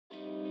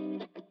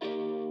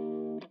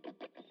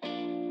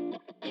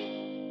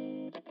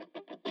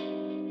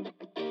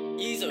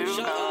Yeezo,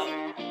 shut up.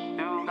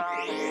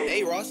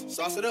 Hey Ross,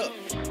 sauce it up.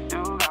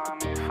 You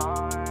got me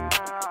falling in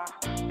love.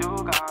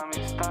 You got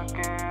me stuck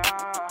in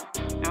love.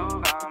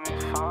 You got me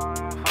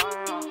falling for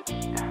you.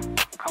 Yeah,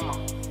 come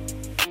on.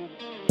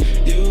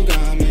 You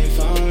got me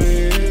falling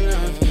in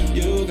love.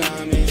 You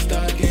got me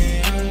stuck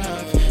in your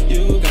love.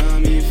 You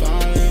got me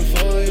falling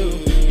for you.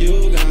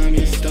 You got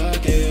me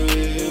stuck in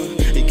with you.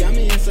 You got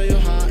me inside your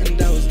heart and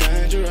that was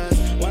dangerous.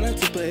 Wanted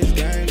to play his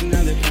games and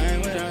now they're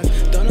playing with us.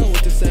 Don't know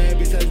what to say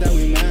besides that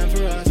we meant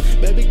for us.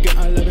 Baby girl,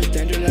 I love it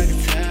dangerous like a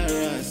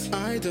terrorist.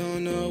 I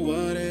don't know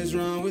what is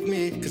wrong with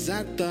me, cause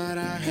I thought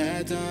I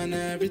had done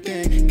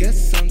everything.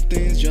 Guess some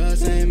things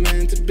just ain't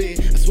meant to be.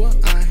 I swore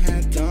I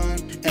had done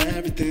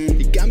everything.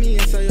 You got me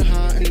inside your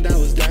heart and that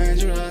was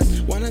dangerous.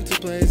 Wanted to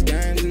play his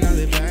games and now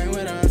they're playing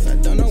with us. I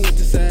don't know what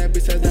to say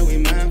besides that we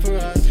meant for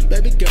us.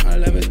 Baby girl, I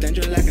love it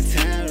dangerous like a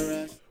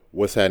terrorist.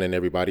 What's happening,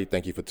 everybody?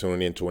 Thank you for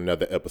tuning in to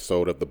another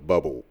episode of The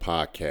Bubble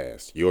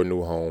Podcast, your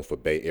new home for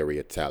Bay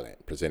Area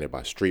talent, presented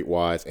by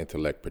Streetwise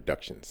Intellect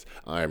Productions.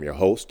 I am your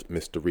host,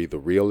 Mr. Ree the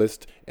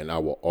Realist, and I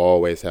will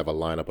always have a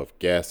lineup of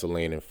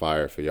gasoline and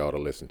fire for y'all to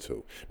listen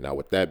to. Now,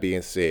 with that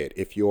being said,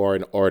 if you are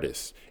an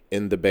artist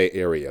in the Bay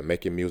Area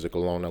making music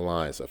along the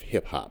lines of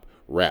hip-hop,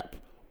 rap,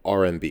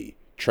 R&B,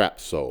 trap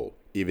soul,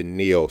 even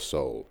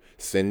neo-soul,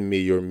 send me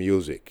your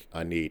music.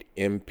 I need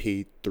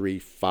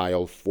MP3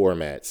 file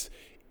formats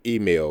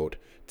emailed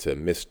to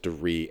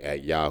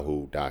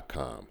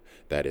mystery@yahoo.com.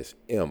 That is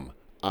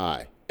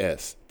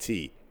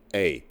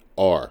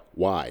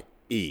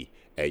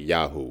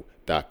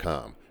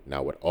MISTARYE@yahoo.com.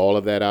 Now, with all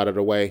of that out of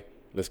the way,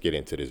 let's get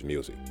into this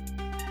music.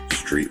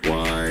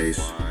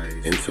 Streetwise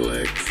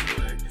Intellect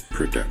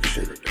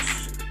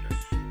Productions.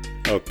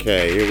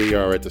 Okay, here we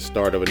are at the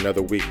start of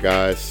another week,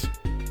 guys.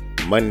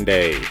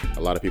 Monday. A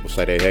lot of people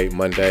say they hate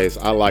Mondays.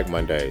 I like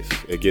Mondays.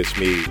 It gets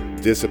me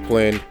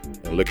disciplined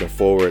and looking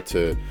forward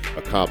to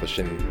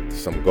accomplishing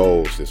some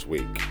goals this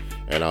week.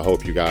 And I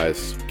hope you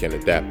guys can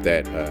adapt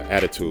that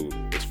attitude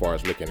as far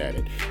as looking at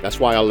it. That's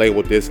why I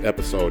labeled this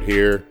episode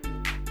here,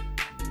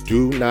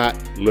 Do Not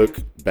Look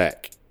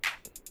Back.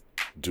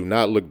 Do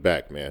not look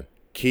back, man.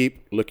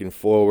 Keep looking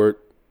forward.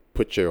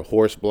 Put your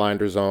horse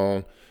blinders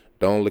on.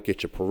 Don't look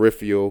at your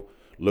peripheral.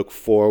 Look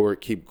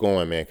forward, keep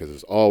going, man, because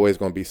there's always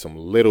going to be some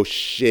little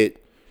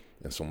shit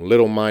and some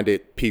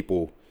little-minded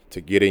people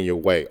to get in your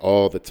way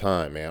all the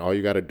time, man. All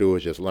you got to do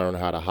is just learn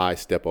how to high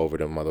step over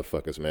them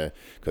motherfuckers, man,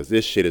 because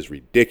this shit is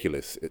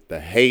ridiculous. The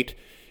hate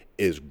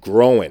is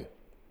growing.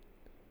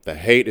 The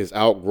hate is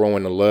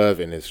outgrowing the love,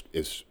 and it's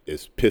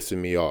pissing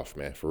me off,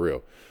 man, for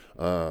real.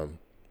 The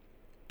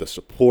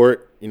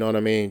support, you know what I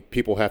mean?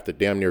 People have to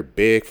damn near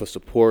beg for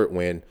support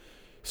when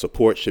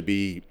support should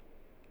be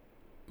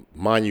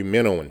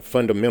monumental and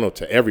fundamental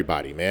to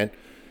everybody, man.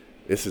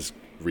 This is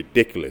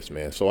ridiculous,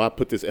 man. So I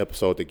put this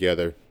episode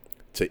together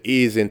to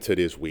ease into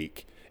this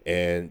week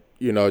and,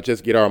 you know,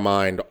 just get our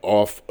mind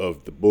off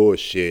of the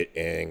bullshit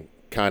and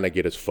kind of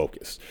get us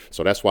focused.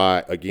 So that's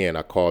why, again,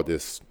 I call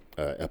this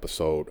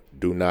episode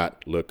Do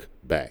Not Look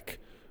Back.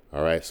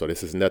 All right. So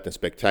this is nothing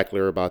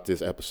spectacular about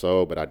this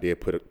episode, but I did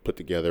put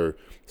together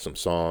some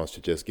songs to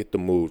just get the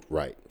mood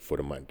right for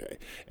the Monday.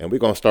 And we're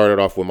going to start it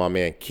off with my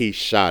man Key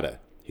Shada.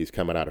 He's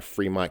coming out of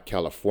Fremont,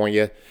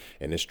 California,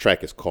 and this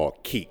track is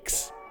called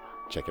Keeks.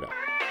 Check it out.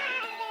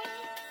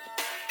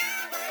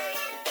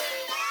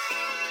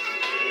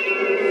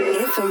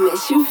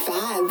 Infamous, you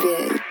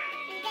vibing.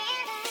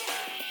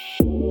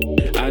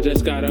 I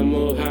just gotta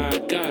move how I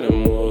gotta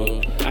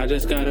move. I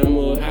just gotta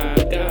move how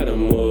I gotta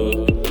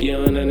move. You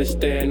don't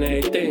understand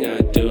everything I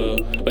do,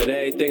 but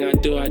everything I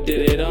do, I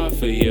did it all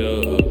for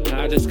you.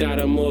 I just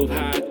gotta move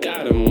how I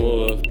gotta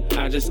move.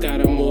 I just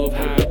gotta move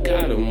how I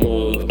gotta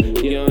move.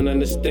 You don't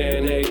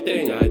understand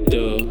everything I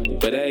do,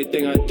 but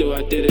everything I do,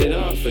 I did it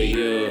all for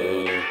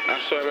you. I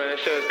swear, man, that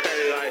shit was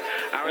crazy. Like,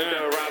 I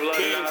remember Rob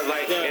London, I was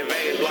like, in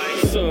Vegas, like.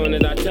 Soon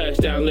as I touched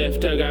down,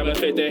 lift, took out my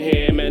 50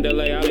 hand,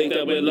 Mandalay, I linked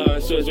up with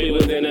Lawrence Swiss, we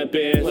was in the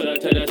Benz. Put up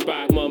to the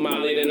spot, more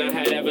Molly than I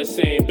had ever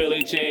seen.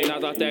 Billie Jean, I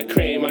was off that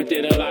cream, I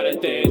did a lot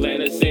of things.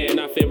 Land of sin,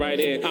 I fit right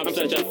in, I'm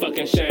such a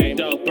fucking shame.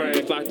 Dope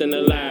brains locked in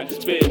the lab,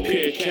 spitting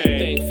pure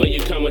cane. Thankful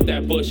you come with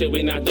that bullshit,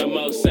 we not the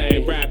most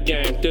sane. Rap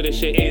game, do this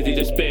shit easy,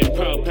 just spit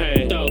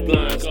propane. Dope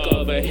lines, go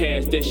over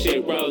heads, this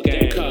shit road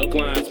game. Coke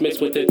lines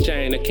mixed with the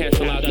chain to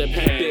cancel out the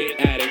pain. Big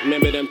addict,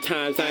 remember them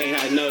times I ain't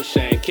had no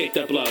shame. Kick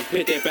the blow,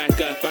 pick it back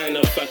up, I ain't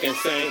no fucking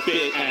saint.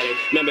 Big addict,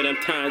 remember them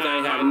times I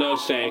ain't have no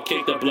shame.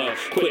 Kick the blow,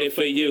 quit it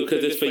for you,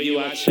 cause it's for you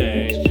I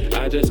change.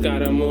 I just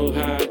gotta move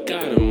how I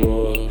gotta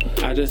move.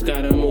 I just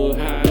gotta move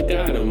how I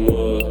gotta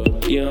move.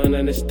 You don't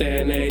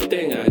understand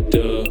everything I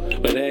do,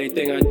 but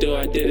everything I do,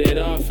 I did it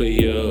all for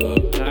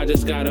you. I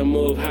just gotta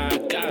move how I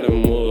gotta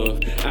move.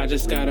 I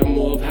just gotta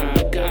move how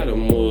I gotta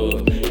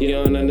move. You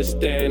don't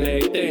understand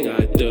everything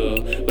I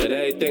do, but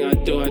everything I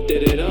do, I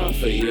did it all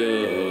for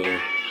you.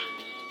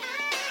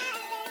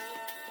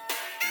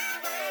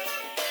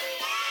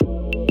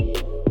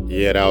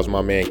 Yeah, that was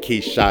my man Key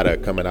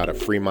Shada coming out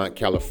of Fremont,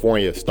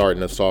 California,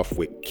 starting us off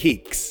with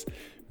Keeks.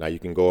 Now you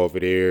can go over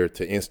there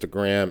to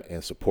Instagram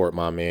and support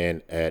my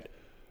man at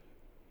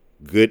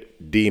Good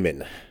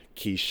Demon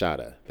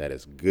Keyshada. That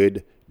is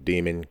Good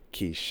Demon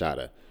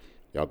Keyshada.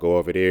 Y'all go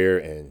over there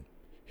and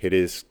hit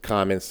his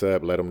comments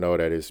up. Let him know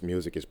that his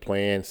music is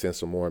playing. Send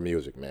some more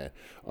music, man.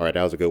 All right,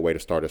 that was a good way to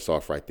start us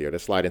off right there.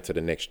 Let's slide into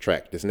the next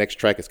track. This next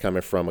track is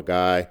coming from a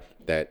guy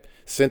that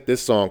sent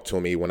this song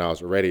to me when I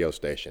was a radio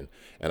station.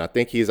 And I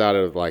think he's out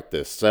of like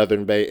the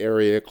Southern Bay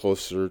area,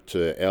 closer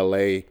to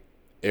LA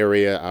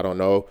area. I don't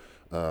know.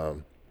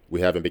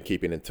 We haven't been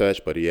keeping in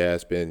touch, but he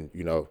has been,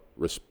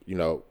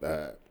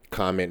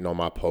 commenting on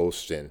my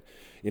posts and,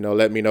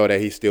 let me know that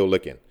he's still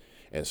looking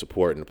and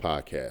supporting the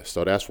podcast.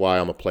 So that's why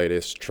I'm going to play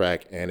this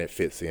track, and it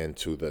fits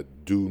into the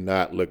Do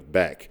Not Look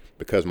Back,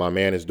 because my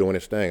man is doing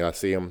his thing. I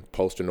see him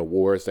posting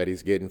awards that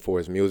he's getting for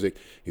his music.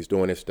 He's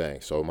doing his thing.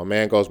 So my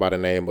man goes by the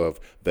name of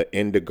the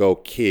Indigo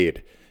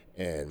Kid,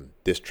 and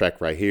this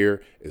track right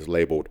here is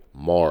labeled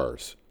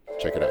Mars.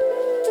 Check it out.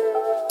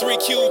 3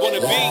 Cube on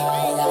the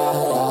beat.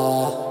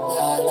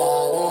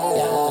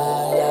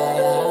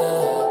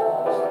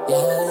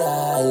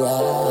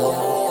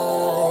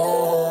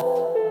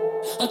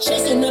 I'm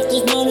chasing after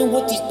this money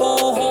with these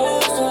bars.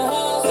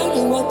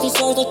 Running with these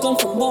stars that come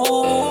from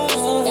Mars.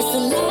 It's the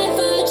life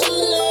I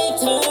choose late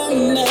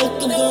turn make.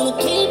 I'm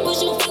gonna keep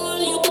pushing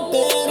forward, you can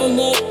bet on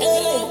that.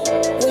 Ay.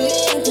 We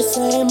ain't the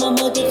same, I'm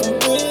a different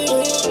breed.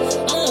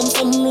 I'm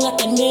something like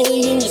an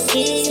alien to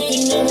see. You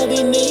can never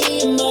be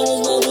me, you might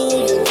as well do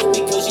you.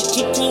 Because you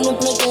keep trying to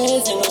play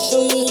games and I'll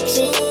show you the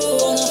truth.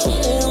 Gonna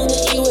hunt it on the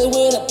E-way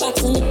with a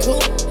box in the coupe.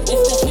 If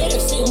the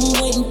haters sitting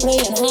waiting,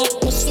 playing hot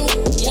pursuit.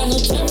 Got no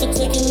time for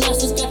taking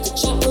losses, got the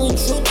chopper and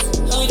troops.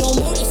 We don't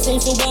move the same,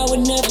 so I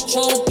would never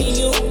try to be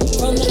you.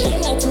 From the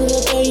head out to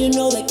the bay,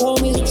 they call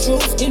me the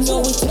truth. We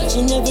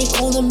touching every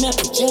corner map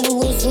with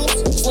general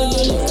suits. So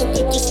you look up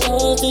at the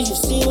stars, do you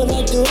see what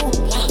I do?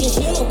 I can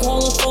hear them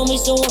calling for me,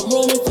 so I'm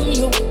running from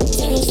you.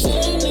 Tell them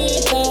send me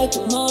back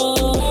to Mars.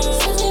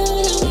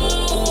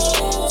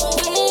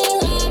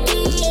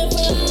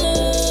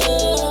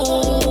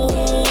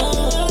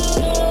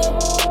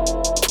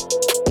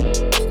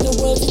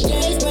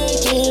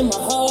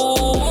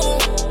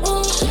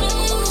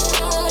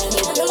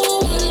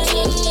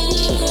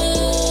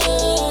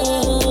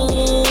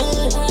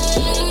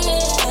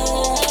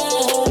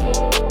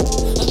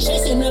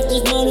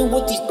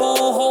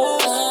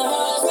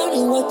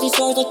 These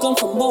stars that come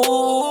from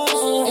Mars.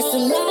 It's the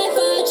life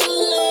I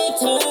choose late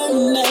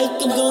turn make.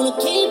 I'm gonna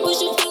keep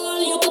pushing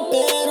forward, you can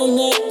bet on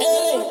that.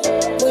 Ay.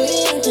 We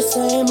ain't the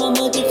same, I'm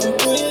a different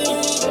breed.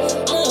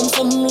 I'm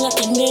something like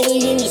an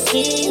alien to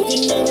see. You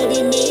can never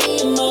be me,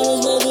 you might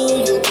as well do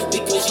you.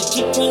 Because you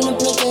keep trying to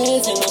play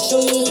games and I'll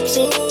show you the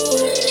truth.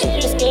 You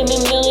just gave me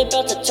a million,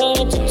 about to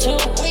turn into two.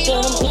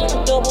 Then I'm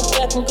going double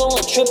back and going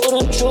triple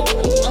the truth.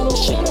 I'm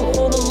shooting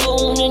for the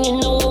moon and you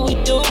know what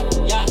we do.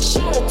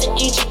 Shout out to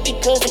Egypt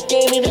because it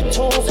gave me the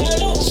tools.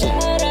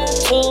 Shout out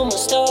to my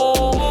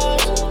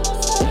stars,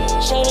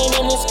 shining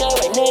in the sky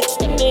right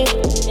next to me.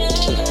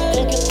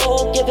 Thank you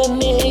for giving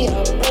me a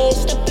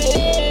place to be.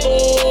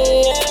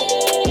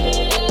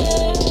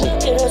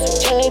 Look at us, we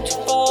came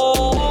too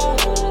far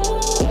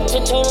to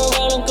turn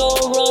around and go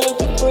running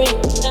for free.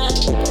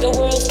 The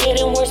world's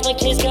getting worse, my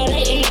kids gotta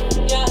eat.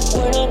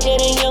 We're not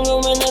getting younger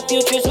and the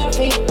future's our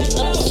feet.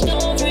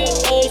 Don't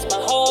replace my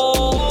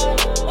heart.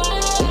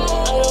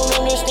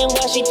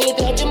 Why she did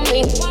that to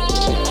me?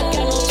 I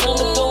got no time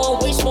to go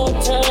and waste more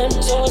time,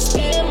 so I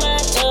spend my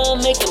time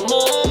making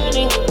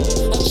money.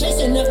 I'm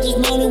chasing after this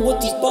money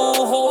with these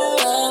bars.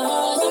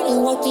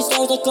 Running with these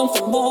stars that come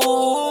from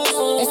Mars.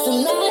 It's the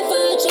life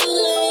I choose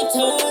late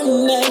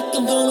turn make.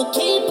 I'm gonna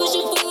keep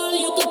pushing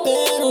forward, you can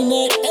bet on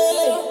that.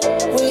 Ay.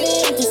 We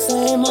ain't the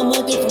same, I'm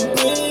a different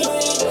breed.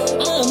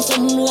 I'm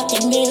something like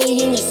an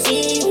alien to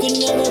see. You can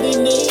never be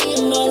me,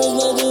 you might as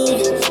well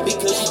do you.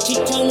 Because you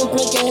keep trying to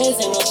play games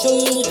and I'll show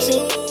you the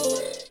truth.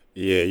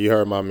 Yeah, you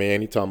heard my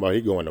man. He talking about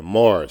he going to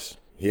Mars.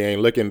 He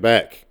ain't looking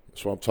back.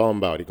 That's what I'm talking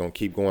about. He going to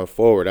keep going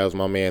forward. That was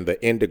my man,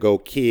 the Indigo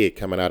Kid,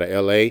 coming out of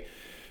L.A.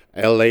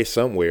 L.A.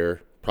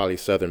 somewhere, probably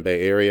Southern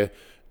Bay area.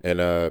 And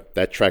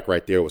that track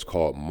right there was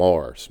called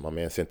Mars. My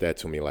man sent that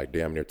to me like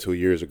damn near 2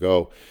 years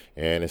ago.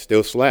 And it's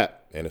still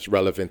slap. And it's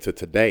relevant to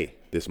today,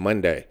 this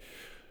Monday.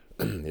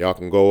 Y'all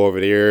can go over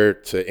there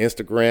to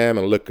Instagram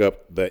and look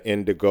up the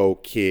Indigo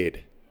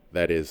Kid.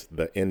 That is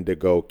the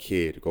Indigo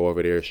Kid. Go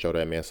over there, show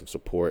that man some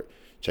support.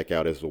 Check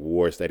out his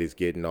awards that he's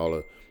getting,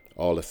 all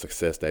the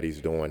success that he's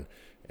doing,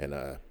 and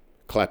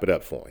clap it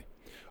up for him.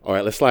 All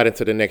right, let's slide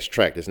into the next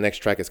track. This next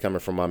track is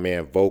coming from my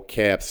man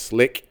Vocab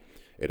Slick.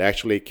 It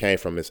actually came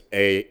from his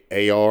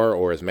AR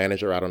or his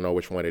manager. I don't know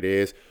which one it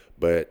is,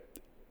 but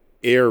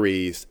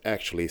Aries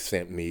actually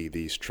sent me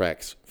these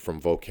tracks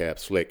from Vocab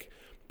Slick.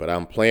 But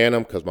I'm playing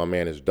them because my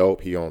man is dope.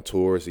 He on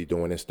tours, he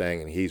doing his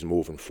thing, and he's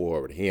moving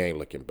forward. He ain't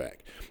looking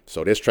back.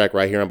 So this track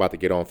right here I'm about to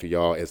get on for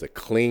y'all is a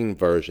clean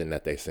version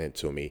that they sent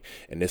to me.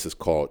 And this is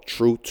called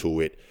True to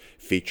It,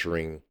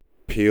 featuring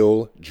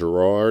Peel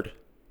Gerard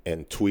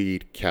and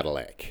Tweed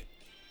Cadillac.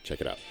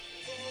 Check it out.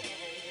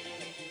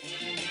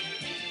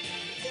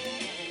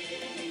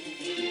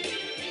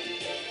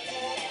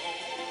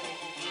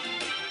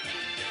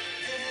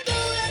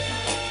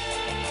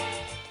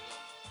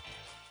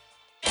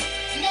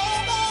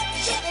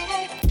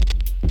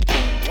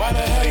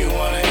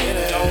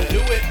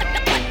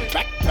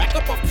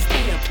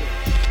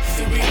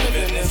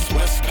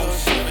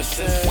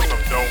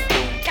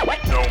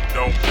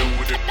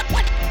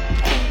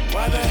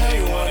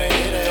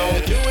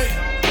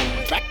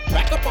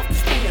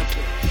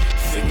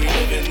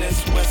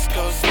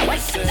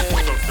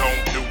 So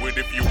don't do it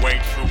if you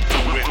ain't true to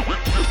it.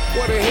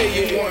 What the hell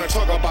you wanna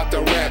talk about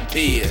the rap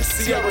biz?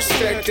 See, I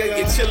respect that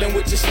you're chillin'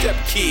 with your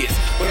stepkids,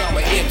 but I'm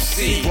an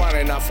MC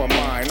grinding out for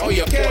mine. All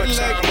your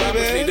part-time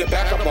rappers need to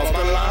back up off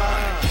the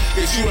line.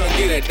 Cause you don't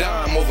get a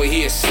dime over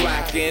here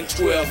slacking.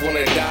 12 on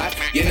the dot,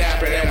 you're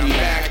napping and we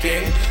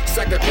backing.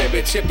 Sucker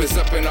paper chip is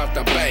up and off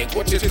the bank.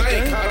 What you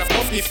think? How the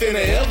fuck you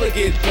finna ever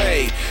get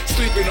paid?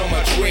 Sleeping on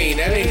my dream,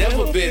 that ain't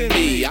never been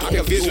me. I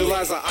can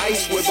visualize an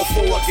ice web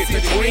before I get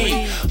the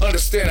green.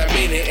 Understand the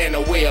meaning and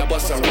the way I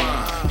bust a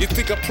rhyme. You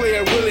think a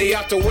player really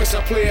out to waste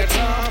a player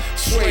time?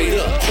 Straight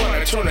up,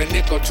 trying to turn a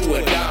nickel to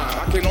a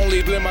dime. I can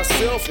only blame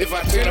myself if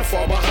I tend to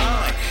fall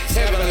behind.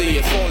 Heavenly,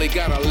 if only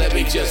gotta let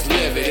me just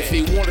live it. If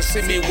you wanna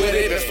see me with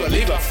it, best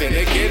believe I'm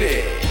finna get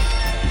it.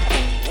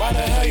 Why the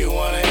hell you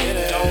wanna hit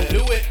it? Don't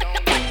do it.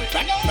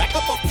 Back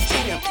up off the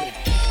street.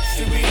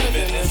 See, we live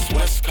in this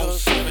West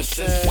Coast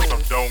services. So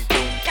don't do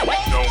it.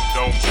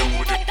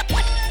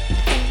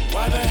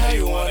 Why the hell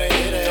you wanna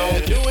hit it?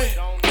 Don't do it.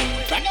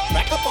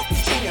 Back up off the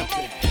street.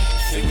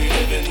 See, we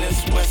live in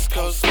this West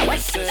Coast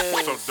services.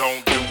 So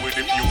don't do it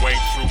if you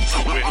ain't true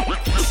to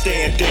it.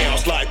 Stand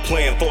down's like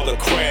playing for the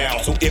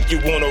crown. So if you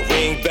wanna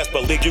ring, best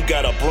believe you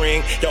gotta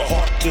bring your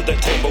heart to the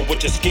table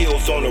with your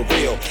skills on the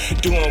reel.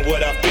 Doing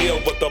what I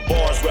feel, but the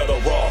bar's rather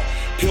raw.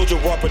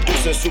 Pilger raw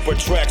producing super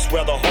tracks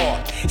rather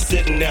hard.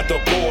 Sitting at the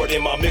board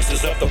in my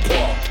mixes of the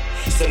park.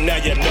 So now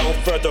you know,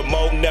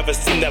 furthermore, never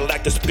seen that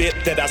like the spit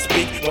that I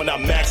speak when I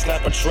max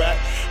slap a track.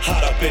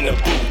 Hot up in the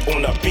booth,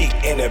 on the beat,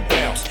 and it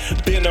bounce.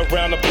 Been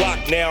around the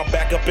block now,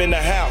 back up in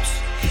the house.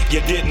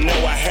 You didn't know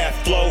I had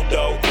flow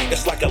though.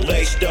 It's like a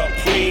laced up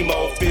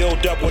primo,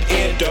 filled up with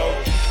endo.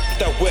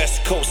 The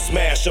West Coast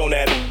smash on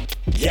that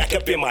yak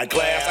up in my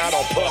glass. I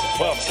don't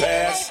puff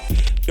pass.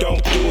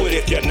 Don't do it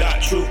if you're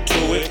not true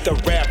to it. The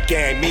rap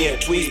game, me and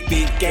Tweet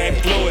beat game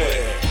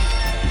fluid.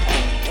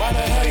 Why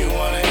the hell you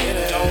wanna hit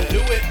it? Don't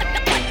do it.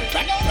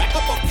 Back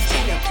up off the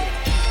street.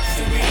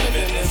 See, we live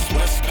in this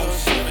West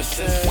Coast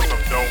services. So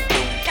don't do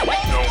it.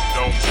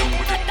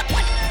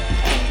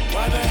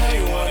 Why the hell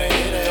you wanna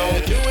hit it?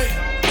 Don't do it.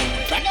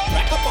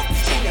 Back up off the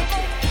street.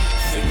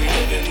 See, we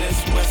live in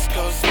this West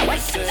Coast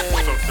services.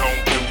 So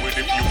don't do it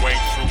if you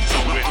ain't true to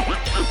it.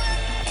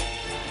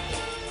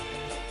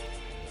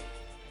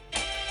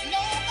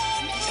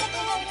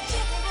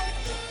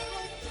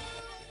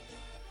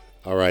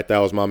 All right, that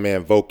was my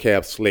man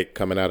Vocab Slick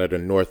coming out of the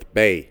North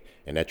Bay,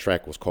 and that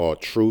track was called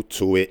True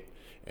to It,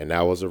 and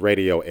that was a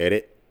radio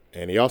edit,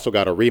 and he also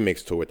got a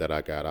remix to it that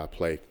I'll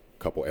play a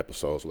couple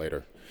episodes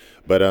later.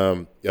 But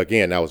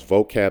again, that was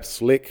Vocab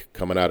Slick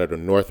coming out of the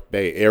North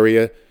Bay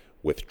area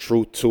with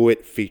True to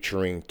It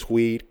featuring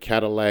Tweed,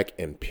 Cadillac,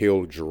 and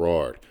Peel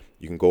Gerard.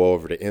 You can go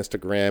over to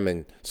Instagram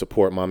and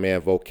support my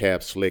man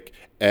Vocab Slick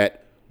at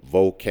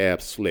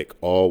Vocab Slick,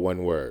 all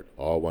one word.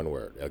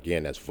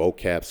 Again, that's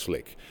Vocab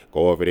Slick.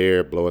 Go over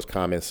there, blow his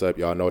comments up.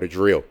 Y'all know the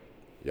drill.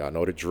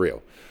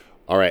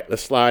 All right,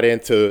 let's slide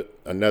into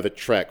another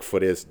track for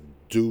this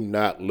Do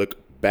Not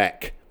Look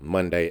Back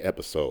Monday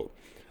episode.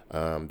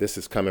 This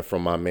is coming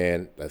from my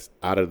man that's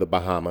out of the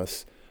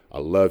Bahamas. I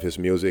love his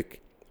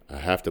music. I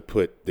have to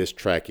put this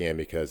track in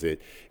because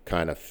it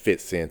kind of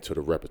fits into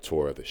the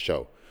repertoire of the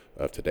show,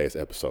 of today's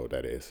episode,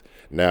 that is.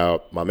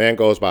 Now, my man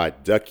goes by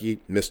Ducky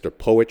Mr.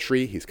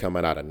 Poetry. He's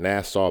coming out of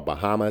Nassau,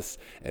 Bahamas,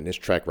 and this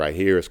track right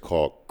here is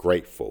called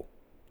Grateful.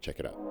 Check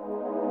it out.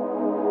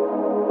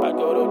 I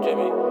go to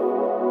Jimmy.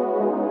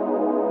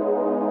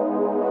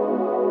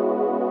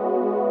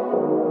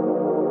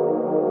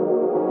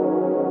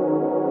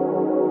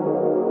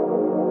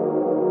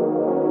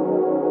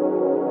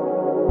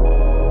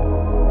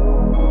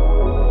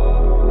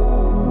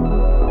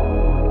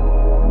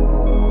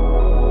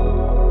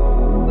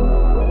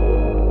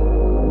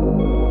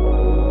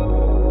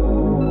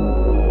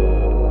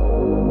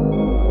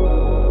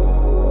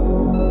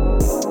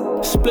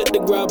 Split the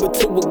grabber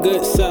to a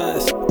good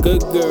size,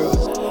 good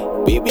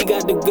girl. Baby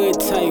got the good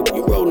type,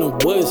 you rollin'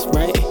 woods,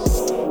 right?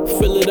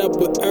 Fill it up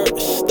with earth,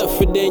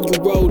 stuff it, then you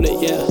roll it,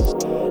 yeah.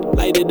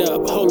 Light it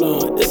up, hold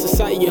on, this is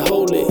how you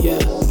hold it, yeah.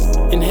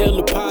 Inhale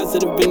the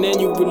positive and then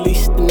you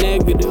release the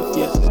negative,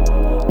 yeah.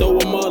 Though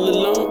I'm all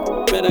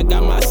alone, bet I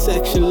got my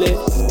section lit.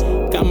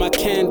 Got my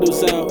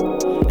candles out,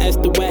 as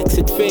the wax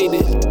had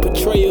faded.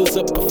 Portrayals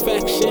of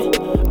perfection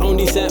on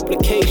these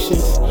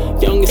applications.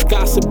 Youngest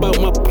gossip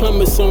about my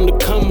plumbers on the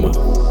come up.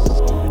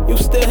 You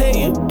still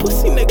hating?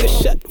 Pussy nigga,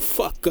 shut the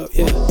fuck up,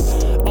 yeah.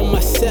 On my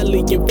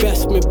celly,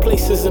 investment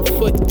places and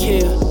foot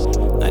care.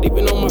 Not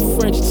even on my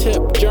French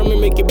tip, German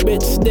make a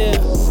bitch stare.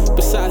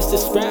 Besides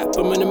this rap,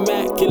 I'm an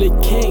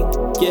immaculate king,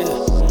 yeah.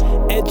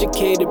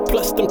 Educated,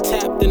 plus them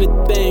tapped into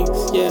things,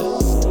 yeah.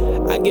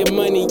 I get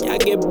money, I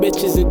get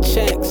bitches and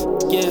checks,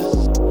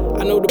 yeah.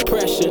 I know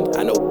depression,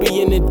 I know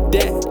being in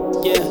debt,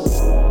 yeah.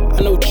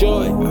 I know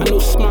joy, I know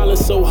smiling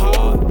so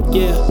hard,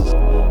 yeah.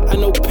 I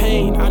know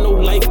pain, I know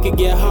life can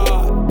get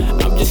hard.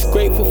 I'm just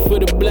grateful for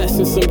the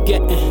blessings I'm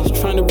getting,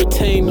 trying to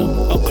retain them.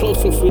 Our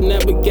close ones will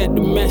never get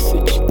the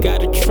message,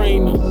 gotta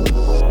train them.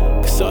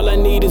 Guess all I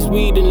need is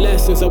weed and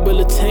lessons. I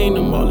will attain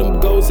them. All them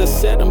goals I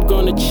set, I'm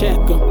gonna check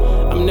them.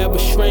 I'm never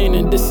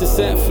straining, this is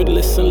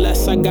effortless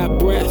unless I got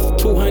breath.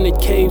 200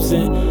 caves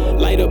in.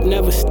 Light up,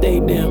 never stay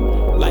dim.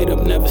 Light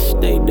up, never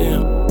stay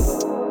dim.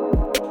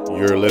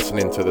 You're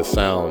listening to the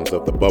sounds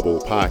of the Bubble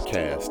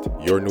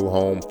Podcast, your new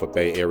home for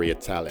Bay Area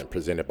talent,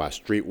 presented by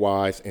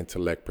Streetwise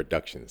Intellect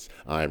Productions.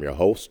 I am your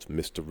host,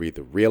 Mr. Reed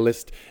the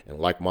Realist, and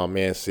like my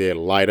man said,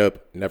 light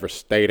up, never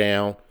stay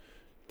down.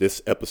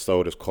 This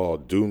episode is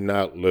called Do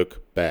Not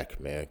Look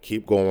Back, man.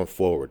 Keep going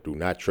forward. Do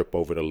not trip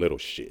over the little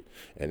shit.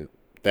 And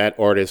that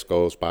artist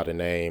goes by the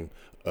name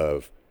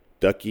of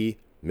Ducky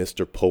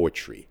Mr.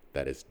 Poetry.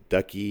 That is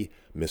Ducky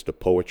Mr.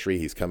 Poetry.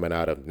 He's coming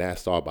out of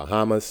Nassau,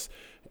 Bahamas.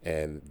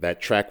 And that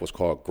track was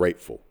called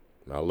Grateful.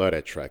 And I love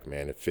that track,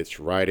 man. It fits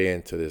right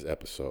into this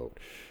episode.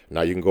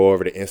 Now you can go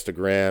over to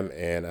Instagram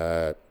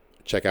and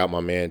check out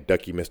my man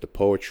Ducky Mr.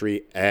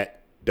 Poetry at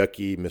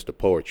Ducky Mr.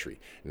 Poetry.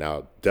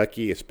 Now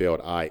Ducky is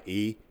spelled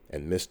I-E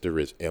and Mr.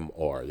 is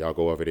M-R. Y'all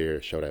go over there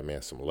and show that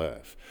man some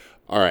love.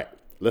 All right,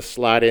 let's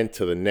slide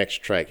into the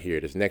next track here.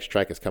 This next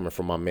track is coming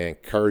from my man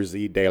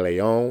Kersey De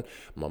Leon.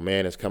 My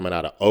man is coming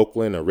out of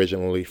Oakland,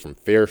 originally from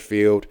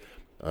Fairfield.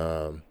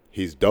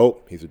 He's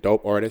dope. He's a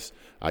dope artist.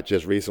 I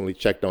just recently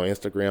checked on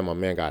Instagram. My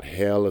man got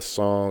hella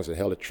songs and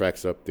hella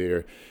tracks up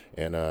there,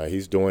 and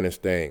he's doing his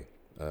thing.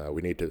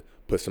 We need to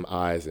put some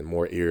eyes and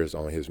more ears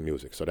on his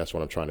music. So that's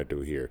what I'm trying to do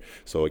here.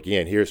 So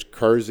again, here's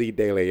Kersey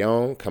De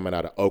Leon coming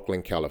out of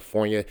Oakland,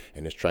 California,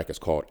 and this track is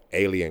called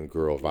Alien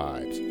Girl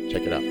Vibes.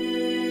 Check it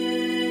out.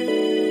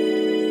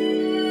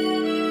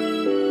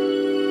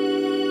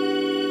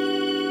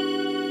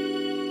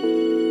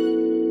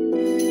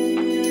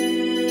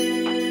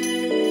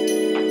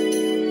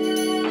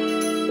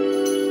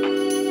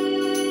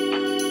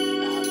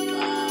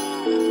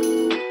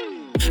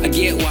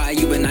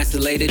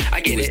 Isolated.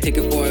 I get it.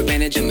 Taken for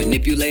advantage and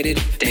manipulated.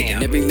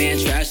 Making every man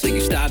trash so you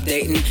stop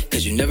dating.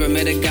 Cause you never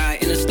met a guy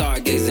in a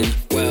stargazing.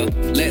 Well,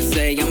 let's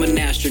say I'm an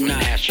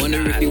astronaut.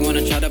 Wonder if you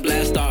wanna try to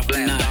blast off or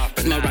not.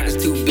 Cause my rock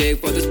is too big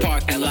for this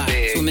parking lot.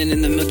 Swimming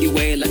in the Milky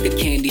Way like a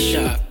candy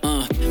shop.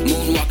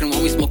 Moonwalking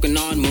while we smoking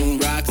on moon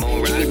rocks. Keep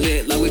it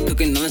lit like we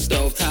cooking on a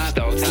stove top.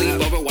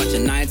 Sleep over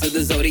watching Nights of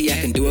the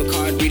Zodiac and do a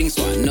card reading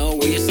so I know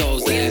where your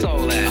soul's at.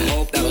 I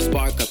hope that'll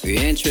spark up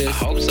your interest. I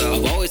hope so.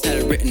 I've always had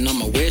it written on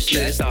my wish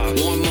list.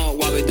 Warm up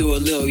while we do a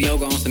little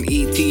yoga on some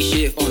ET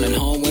shit. Phoning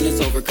home when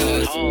it's over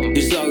cause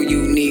you're so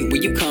unique.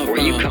 Where you come from?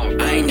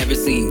 I ain't never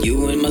seen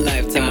you in my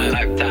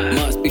lifetime.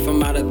 Must be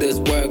from out of this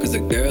world cause a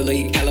girl of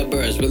your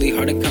caliber is really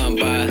hard to come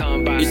by.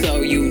 You're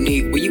so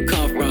unique. Where you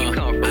come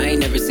from? I ain't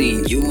never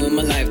seen you in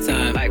my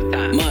lifetime.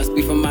 Must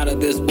be from out of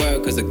this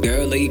world cause a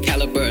girl of your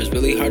caliber is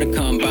really hard to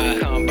come by.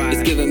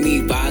 It's giving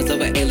me vibes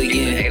of an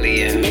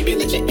alien. So baby,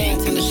 let your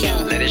hands on the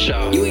show. Let it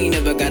show. You ain't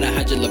never gotta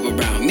hide your love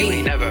around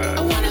me. Never.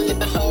 I wanna let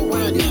the whole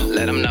world know.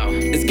 Let them know.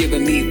 It's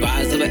giving me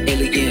vibes of an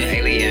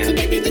alien. So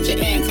baby, let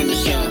your hands on the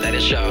show. Let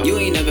it show. You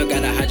ain't never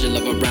gotta hide your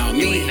love around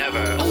me. Never.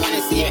 I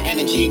wanna see your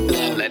energy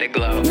glow. Let it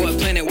glow. What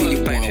planet were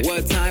you born?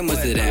 What time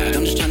was it at?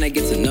 I'm just trying to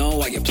get to know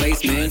all your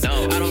placements.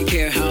 I don't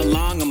care how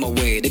long I'm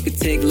away. It could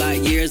take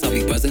light years. I'll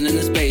be buzzing in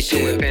a spaceship.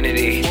 To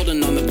infinity.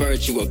 Holding on the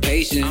virtue of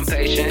patience. I'm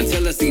patient.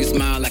 Until I see you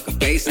smile like a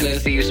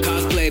faceless.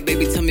 Cosplay,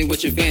 baby, tell me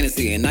what's your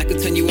fantasy. And I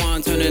could turn you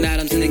on, turning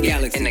atoms in the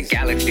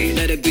galaxy.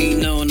 Let it be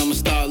known I'm a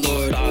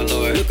Star-Lord.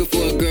 Looking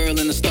for a girl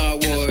in a Star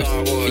Wars.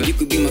 And you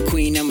could be my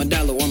queen and my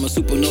dollar. Or my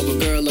supernova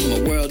girl of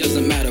my world.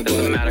 Doesn't matter,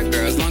 girl.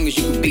 As long as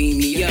you can beam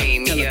me up.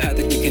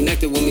 Telepathically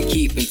connected when we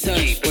keep in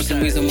touch. For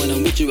some reason when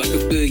I'm with you, I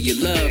can feel your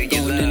love.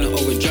 Going into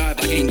overdrive,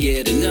 I can't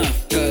get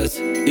enough. Cause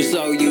you're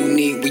so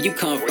unique. Where you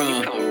come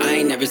from? I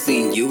ain't never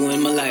seen you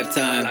in my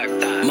lifetime.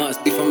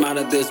 Must be from out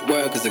of this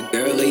world cause a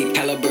girl of your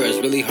caliber is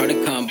really hard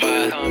to come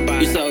by.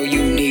 You're so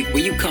unique.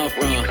 Where you come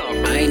from?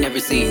 I ain't never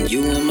seen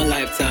you in my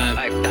lifetime.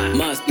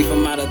 Must be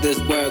from out of this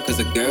world cause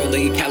a girl of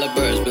your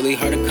caliber is really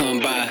hard to come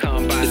by.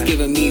 It's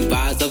giving me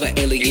vibes of an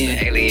alien.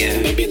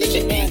 So baby, let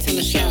your hands on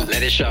the show.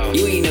 Let it show.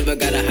 You ain't never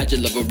gotta hide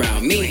your love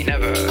around me.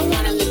 Never. I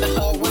wanna let the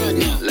whole world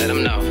know. Let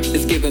them know.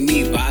 It's giving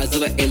me vibes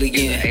of an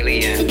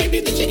alien. So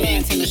baby, let your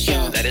hands on the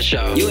show. Let it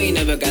show. You ain't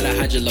never gotta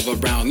hide your love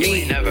around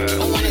me. Never.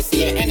 I wanna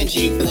see your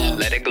energy glow.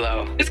 Let it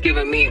glow. It's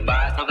giving me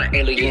vibes of an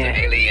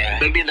alien.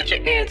 Baby, let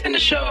your hands on the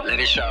show. Let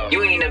it show.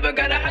 You ain't never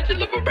gotta hide your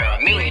love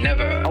around me.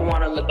 Never. I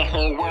wanna let the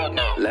whole world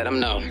know. Let them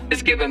know.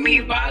 It's giving me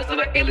vibes of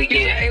an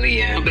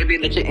alien. So baby,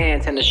 let your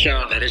hands on the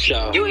show. Let it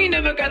show. You ain't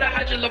never gotta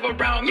hide your love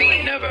around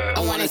me. Never. I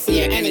wanna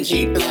see your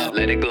energy glow.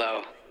 Let it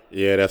glow.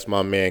 Yeah, that's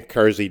my man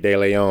Kersey De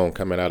Leon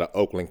coming out of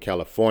Oakland,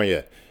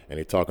 California. And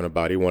he's talking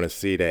about he want to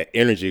see that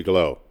energy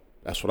glow.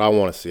 That's what I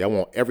want to see. I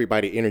want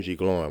everybody energy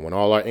glowing. When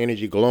all our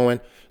energy glowing,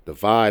 the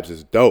vibes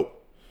is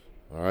dope.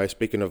 All right,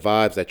 speaking of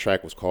vibes, that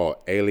track was called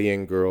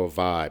Alien Girl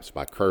Vibes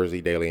by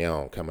Kersey De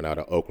Leon coming out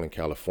of Oakland,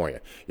 California.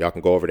 Y'all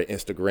can go over to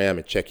Instagram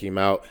and check him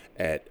out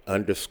at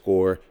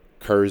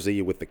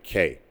 _Kersey with the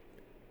K.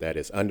 That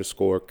is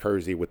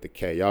 _Kersey with the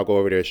K. Y'all go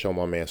over there and show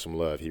my man some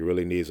love. He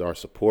really needs our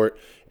support,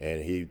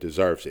 and he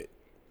deserves it.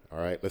 All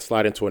right, let's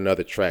slide into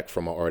another track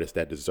from an artist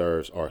that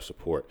deserves our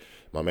support.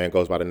 My man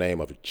goes by the name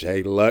of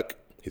J Luck.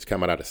 He's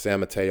coming out of San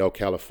Mateo,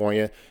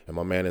 California, and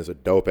my man is a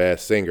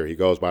dope-ass singer. He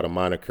goes by the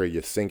moniker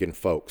 "You're Singing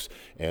Folks,"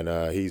 and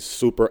he's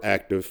super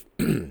active.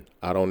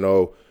 I don't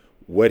know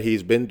what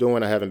he's been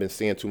doing. I haven't been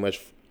seeing too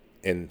much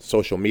in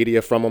social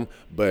media from him,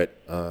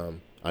 but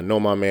I know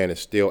my man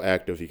is still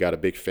active. He got a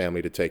big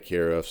family to take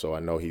care of, so I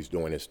know he's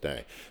doing his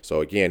thing.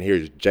 So again,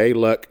 here's J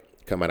Luck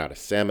coming out of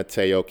San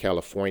Mateo,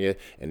 California,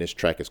 and this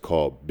track is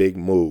called Big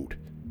Mood.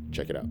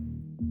 Check it out.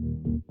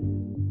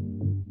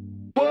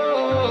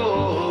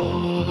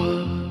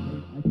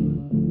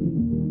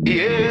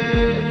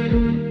 Yeah.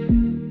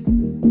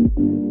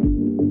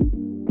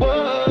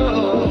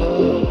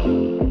 Whoa.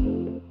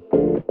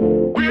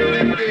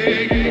 Really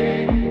big.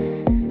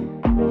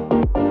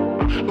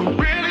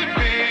 Really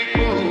big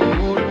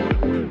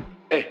mood.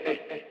 Hey.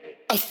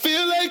 I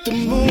feel like the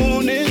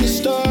moon and the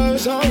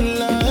stars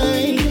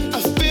online.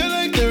 I feel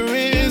like there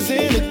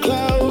isn't a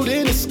cloud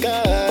in the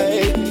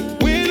sky.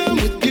 When I'm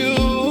with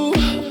you,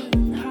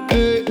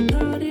 hey,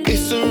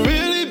 it's a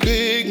really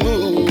big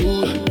mood.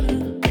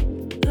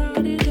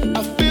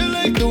 I feel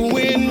like the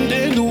wind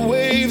and the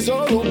waves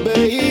all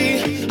obey.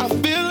 I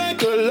feel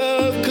like our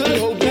love could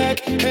hold back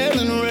hell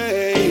and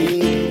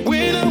rain.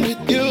 When I'm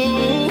with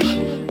you,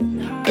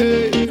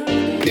 hey,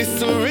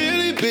 it's a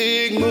really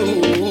big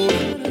mood.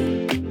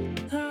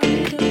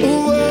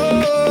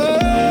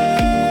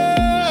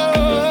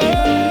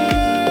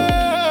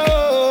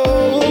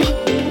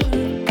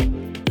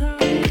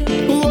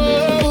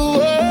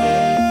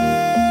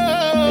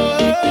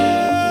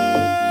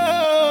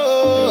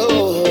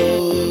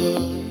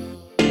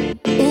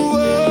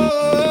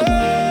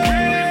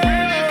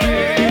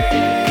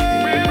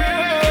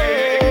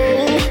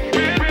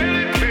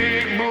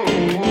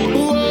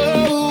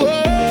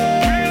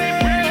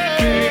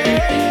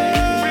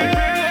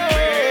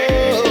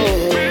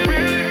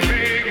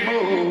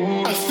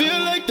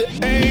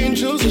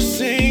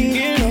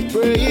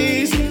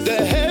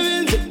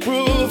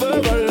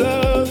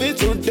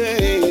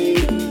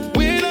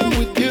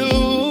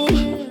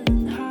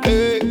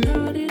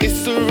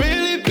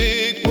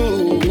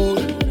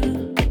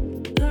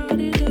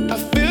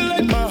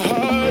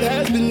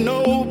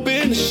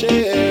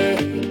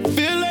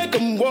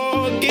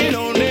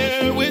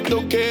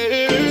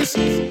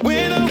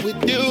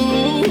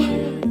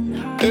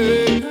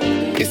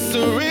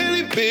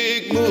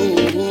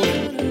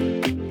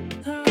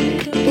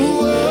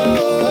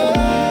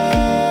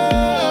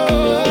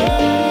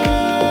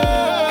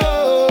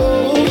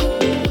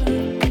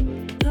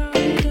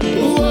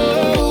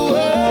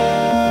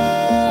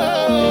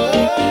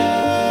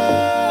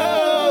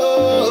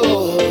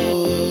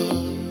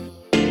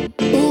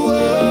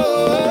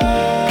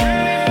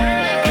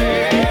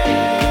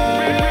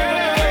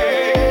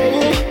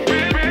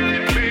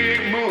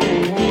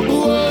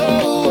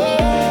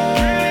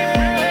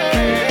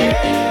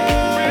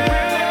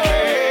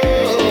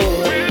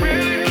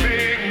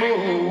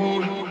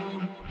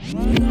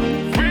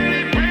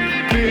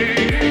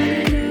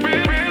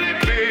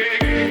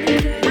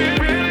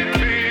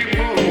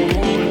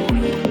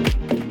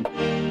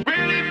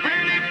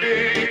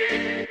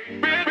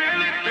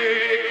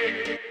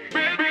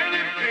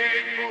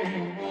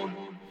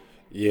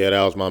 Yeah,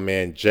 that was my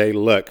man J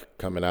Luck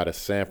coming out of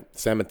San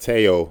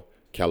Mateo,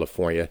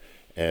 California.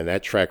 And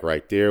that track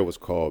right there was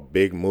called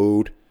Big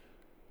Mood.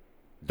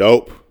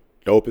 Dope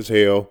as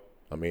hell.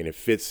 I mean, it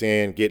fits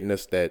in, getting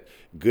us that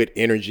good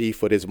energy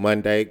for this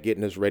Monday,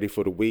 getting us ready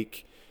for the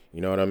week.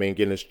 You know what I mean?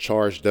 Getting us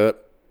charged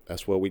up.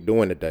 That's what we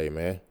doing today,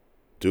 man.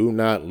 Do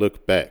not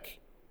look back.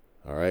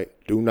 All right?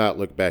 Do not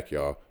look back,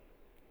 y'all.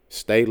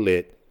 Stay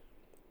lit.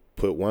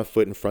 Put one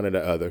foot in front of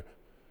the other.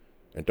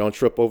 And don't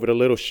trip over the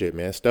little shit,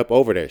 man. Step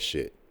over that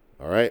shit.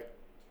 All right?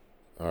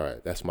 All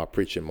right. That's my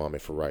preaching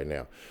moment for right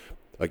now.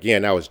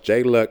 Again, that was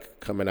J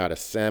Luck coming out of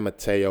San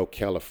Mateo,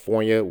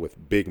 California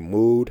with Big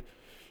Mood.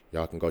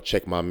 Y'all can go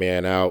check my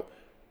man out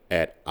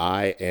at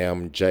I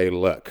am J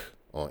Luck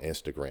on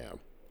Instagram.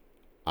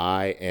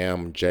 I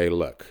am J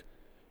Luck.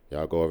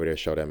 Y'all go over there,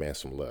 show that man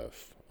some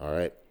love. All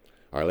right?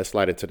 All right, let's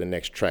slide into the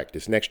next track.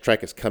 This next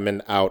track is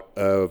coming out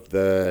of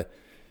the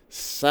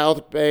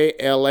South Bay,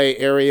 LA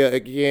area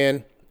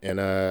again. And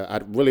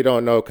I really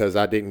don't know because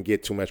I didn't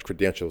get too much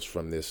credentials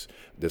from this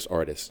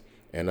artist.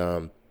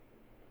 And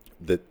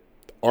the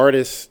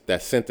artist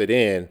that sent it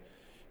in,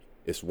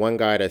 it's one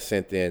guy that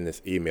sent in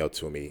this email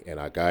to me, and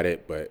I got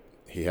it, but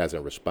he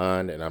hasn't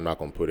responded, and I'm not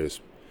going to put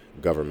his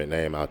government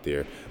name out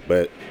there.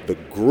 But the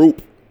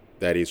group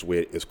that he's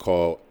with is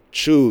called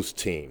Choose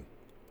Team.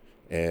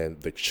 And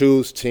the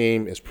Choose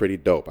Team is pretty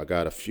dope. I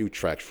got a few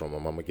tracks from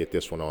him. I'm going to get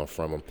this one on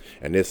from him.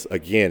 And this,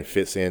 again,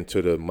 fits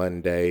into the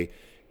Monday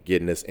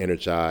getting this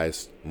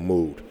energized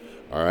mood.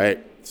 All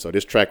right. So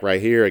this track right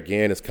here,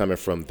 again, is coming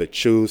from the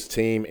Choose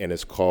Team, and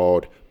it's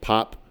called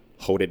Pop,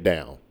 Hold It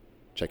Down.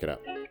 Check it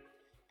out.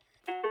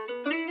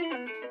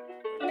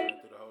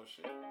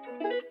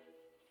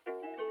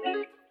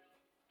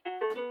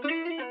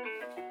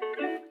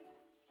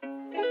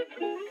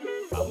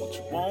 I'm what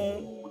you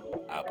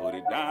want, I put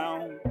it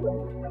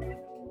down.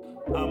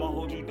 I'ma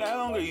hold you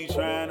down, girl, you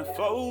trying to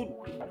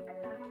fold.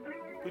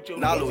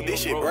 Nah, Lou,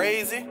 this shit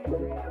crazy.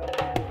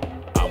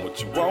 I'm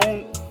what you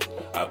want.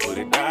 I put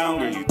it down,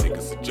 girl, you think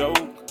it's a joke.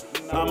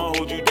 I'ma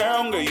hold you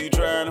down, girl, you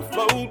trying to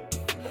float.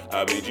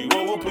 I bend you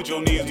over, put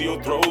your knees to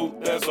your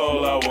throat. That's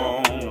all I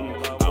want.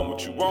 I'm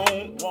what you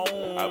want.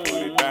 I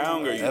put it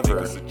down, girl, you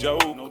think it's a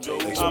joke.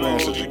 I'ma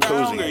hold you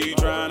down, girl, you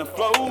trying to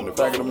float. In the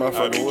back of the I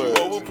bend you motherfucking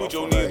over, woods. put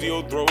your knees to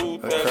your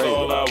throat. That's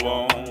all I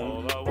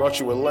want. Brought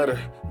you a letter,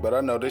 but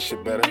I know this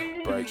shit better.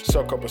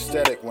 So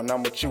copacetic when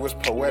I'm with you, it's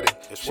poetic.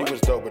 She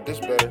was dope, but this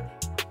better.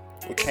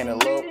 We can't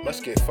elope, let's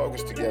get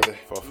focused together.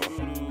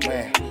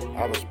 Man,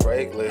 I was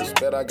breakless,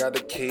 bet I got the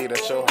key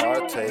that your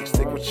heart takes.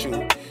 Stick with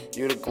you,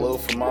 you the glue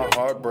for my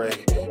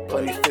heartbreak.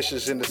 Plenty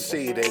fishes in the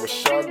sea, they were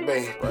shark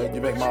bait.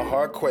 You make my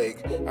heart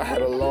quake, I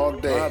had a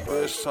long day. My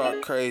bitch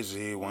talk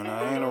crazy when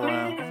I ain't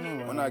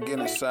around. When I get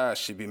inside,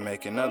 she be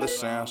making other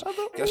sounds.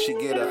 Guess she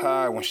get a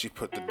high when she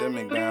put the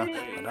dimming down.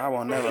 And I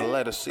won't never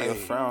let her see a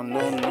frown, no.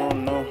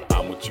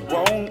 I'm what you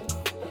want,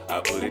 I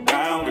put it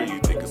down, girl, you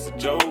think it's a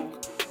joke.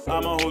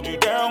 I'ma hold you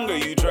down, girl,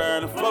 you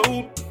trying to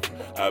float.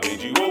 I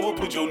bend you over,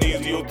 put your knees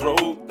to your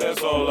throat.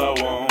 That's all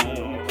I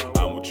want.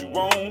 I'm what you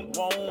want.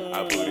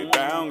 I put it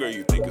down, girl,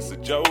 you think it's a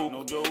joke.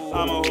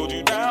 I'ma hold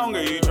you down,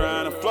 girl, you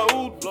trying to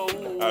float.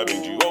 I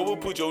bend you over,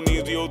 put your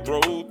knees to your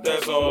throat.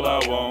 That's all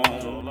I want.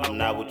 I'm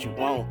not what you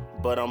want,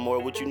 but I'm more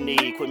what you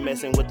need. Quit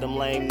messing with them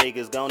lame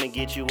niggas, gonna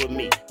get you with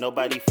me.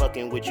 Nobody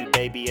fucking with you,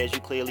 baby, as you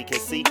clearly can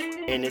see.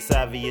 And it's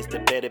obvious the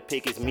better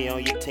pick is me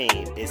on your team.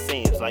 It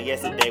seems like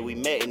yesterday we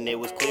met and it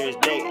was clear as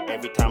day.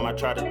 Every time I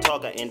try to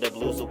talk, I end up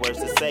losing words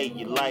to say.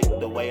 You like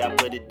the way I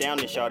put it down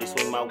and shawty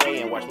swing my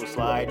way and watch me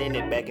slide in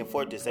it back and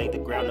forth. This ain't the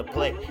ground to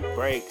play.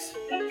 Breaks.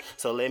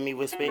 So let me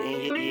whisper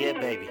in your ear,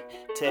 baby.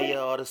 Tell you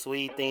all the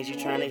sweet things you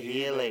trying to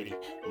hear, lady.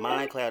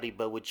 Mind cloudy,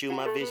 but with you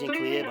my vision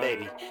clear,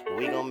 baby.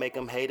 We gon' make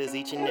them haters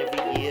each and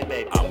every year,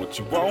 baby. I'm what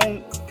you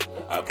want.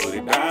 I put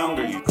it down,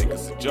 girl, you think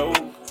it's a joke.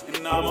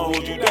 And I'ma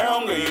hold you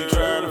down, girl, you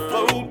trying to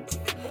float.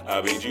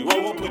 I bend you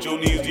over, put your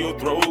knees to your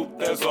throat.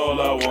 That's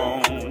all I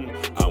want.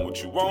 I'm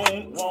what you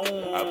want.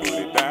 I put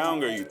it down,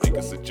 girl, you think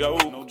it's a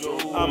joke.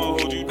 I'ma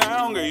hold you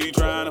down, girl, you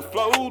trying to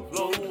float.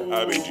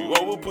 I bend you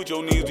over, put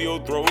your knees to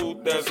your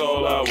throat. That's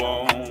all I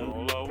want.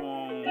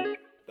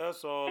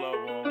 That's all I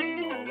want.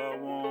 All I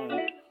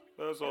want.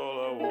 That's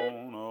all I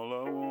want. All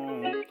I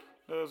want.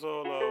 That's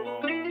all I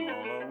want.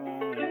 All I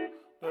want.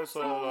 That's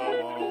all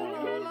I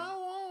want.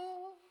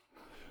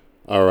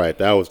 All right,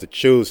 that was the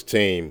Choose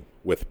team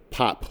with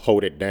Pop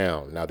Hold It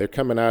Down. Now, they're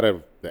coming out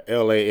of the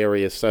LA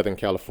area, Southern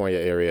California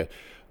area.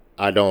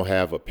 I don't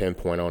have a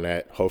pinpoint on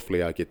that.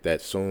 Hopefully, I'll get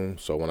that soon.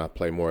 So when I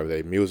play more of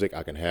their music,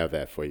 I can have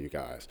that for you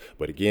guys.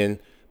 But again,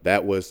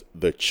 that was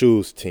the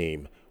Choose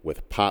team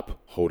with Pop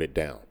Hold It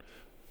Down.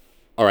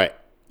 All right,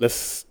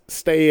 let's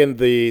stay in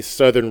the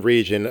southern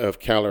region of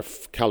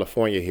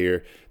California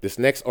here. This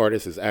next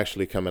artist is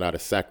actually coming out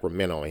of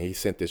Sacramento, and he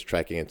sent this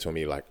track in to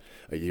me like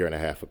a year and a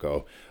half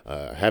ago.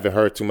 Haven't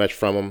heard too much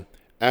from him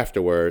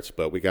afterwards,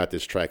 but we got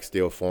this track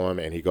still for him,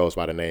 and he goes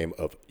by the name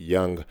of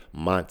Young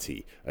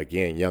Monty.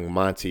 Again, Young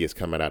Monty is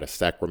coming out of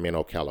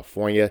Sacramento,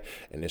 California,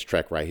 and this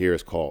track right here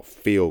is called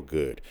Feel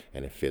Good,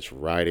 and it fits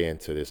right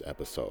into this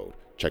episode.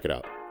 Check it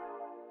out.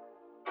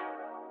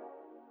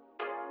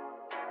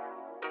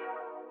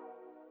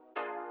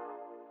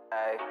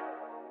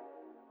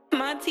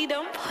 Monty,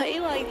 don't play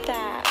like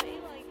that.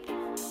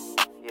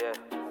 Yeah.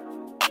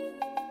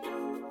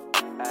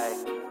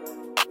 Hey.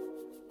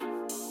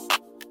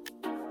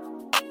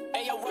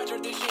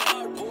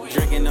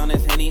 Drinking on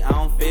this Henny, I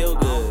don't feel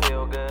good.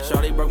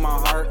 Shawty broke my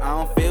heart, I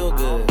don't feel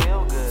good.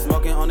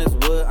 Smoking on this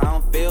wood, I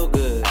don't feel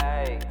good.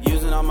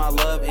 Using all my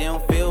love, it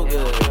don't feel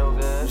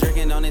good.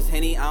 Drinking on this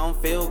Henny, I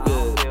don't feel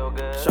good.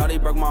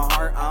 Shawty broke my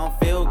heart, I don't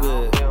feel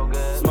good.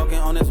 Smoking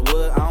on this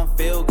wood, I don't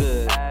feel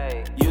good.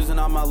 Using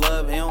all my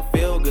love, it don't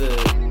feel good.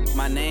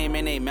 My name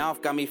in they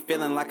mouth got me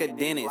feeling like a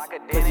dentist.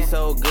 Pussy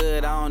so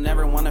good, I don't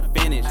never wanna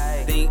finish.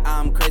 Think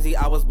I'm crazy,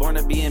 I was born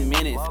to be in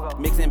menace.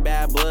 Mixing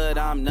bad blood,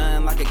 I'm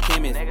nothing like a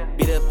chemist.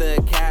 Beat up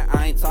the cat,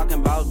 I ain't talking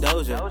about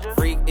Doja.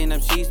 Freak in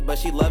them sheets, but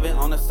she love it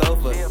on the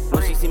sofa.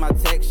 When she see my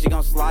text, she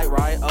gon' slide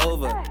right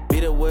over.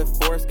 Beat it with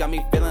force, got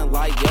me feeling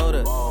like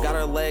Yoda. Got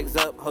her legs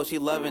up, ho, she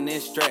loving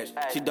this stretch.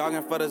 She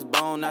dogging for this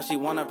bone, now she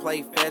wanna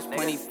play fetch.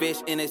 Plenty fish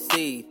in the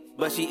sea,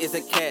 but she is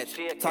a catch.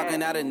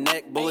 Talking out her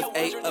neck, bullets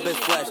ate up his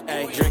flesh.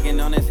 Ay, drinking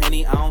on this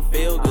Henny, I don't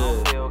feel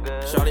good.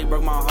 Shawty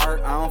broke my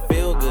heart, I don't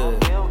feel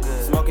good.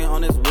 Smoking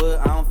on this wood,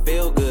 I don't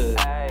feel good.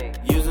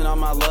 Using all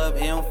my love,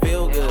 it don't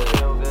feel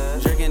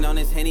good. Drinking on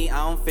this Henny,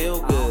 I don't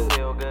feel good.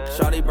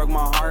 Shawty broke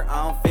my heart,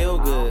 I don't feel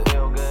good.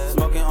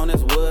 Smoking on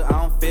this wood,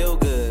 I don't feel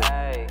good.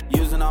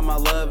 Using all my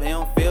love, it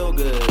don't feel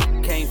good.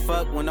 Can't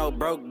fuck with no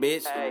broke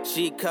bitch.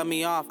 She cut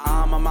me off,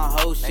 I'm on my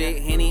whole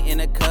shit. Henny in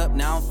a cup,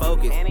 now I'm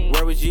focused.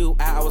 Where was you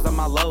at? I was on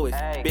my lowest.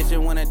 Bitch, it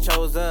when it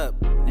chose up.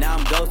 now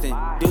I'm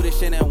ghosting. Do this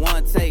shit in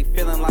one take,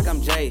 feeling like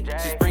I'm Jay.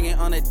 She springing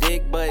on a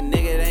dick, but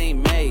nigga, it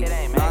ain't made.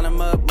 Line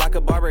him up like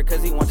a barber,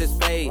 cause he wants his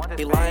fade.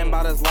 He lying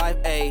about his life,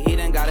 ayy, he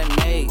done got it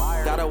made.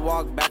 Gotta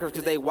walk backwards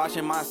cause they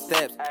watching my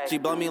steps. She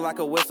blow me like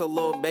a whistle,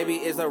 little baby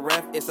is a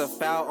ref. It's a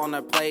foul on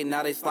the plate,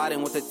 now they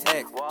sliding with the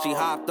text. She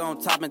hopped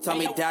on top and told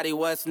me, daddy,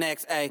 what's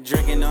next, ayy.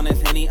 Drinking on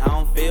this Henny, I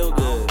don't feel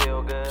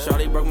good.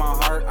 Shorty broke my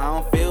heart, I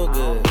don't feel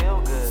good.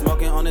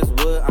 Smoking on this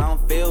wood, I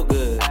don't feel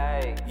good.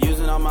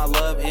 Using all my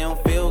love, it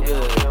don't feel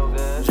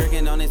good.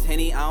 Drinking on this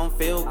Henny, I don't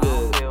feel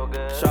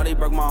good. Shorty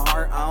broke my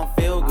heart, I don't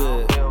feel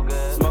good.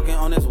 Smoking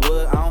on this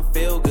wood, I don't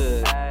feel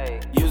good.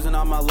 Using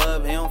all my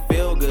love, it don't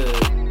feel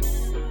good.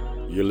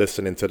 You're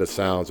listening to the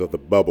sounds of the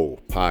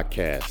Bubble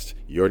Podcast,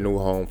 your new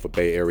home for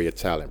Bay Area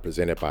talent,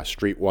 presented by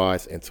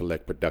Streetwise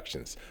Intellect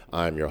Productions.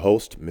 I'm your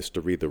host,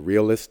 Mr. Reed the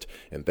Realist,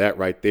 and that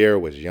right there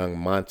was Young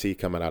Monty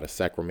coming out of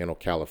Sacramento,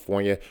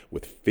 California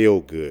with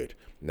Feel Good.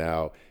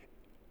 Now,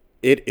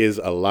 it is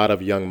a lot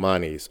of Young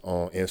Monties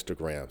on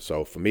Instagram,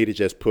 so for me to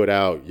just put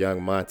out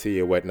Young Monty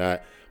or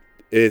whatnot,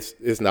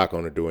 it's not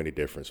going to do any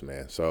difference,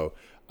 man. So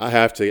I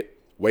have to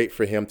wait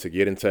for him to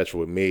get in touch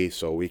with me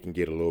so we can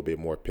get a little bit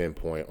more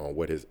pinpoint on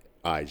what his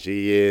IG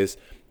is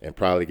and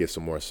probably get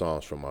some more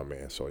songs from my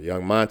man. So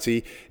Young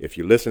Monty, if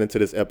you're listening to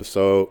this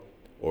episode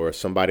or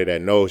somebody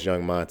that knows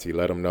Young Monty,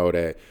 let him know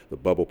that the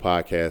Bubble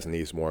Podcast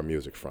needs more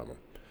music from him.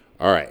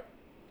 All right.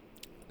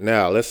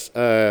 Now let's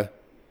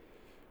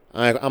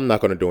I'm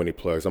not going to do any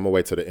plugs. I'm going to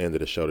wait till the end of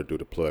the show to do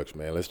the plugs,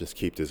 man. Let's just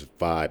keep this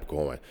vibe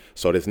going.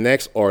 So this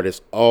next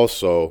artist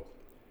also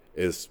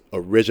is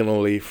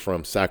originally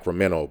from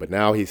Sacramento, but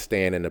now he's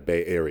staying in the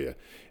Bay Area.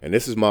 And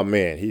this is my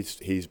man.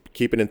 He's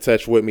keeping in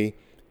touch with me.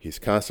 He's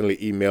constantly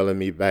emailing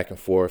me back and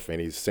forth, and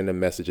he's sending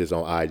messages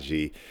on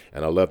IG.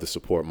 And I love the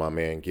support my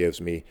man gives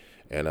me.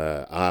 And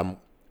I'm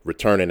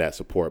returning that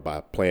support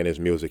by playing his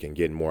music and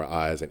getting more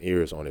eyes and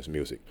ears on his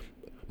music.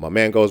 My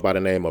man goes by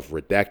the name of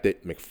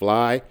Redacted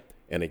McFly.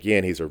 And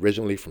again, he's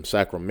originally from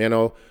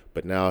Sacramento,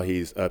 but now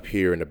he's up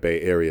here in the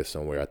Bay Area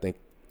somewhere. I think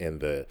in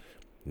the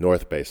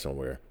North Bay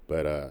somewhere,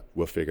 but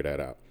we'll figure that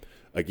out.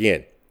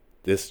 Again,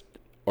 this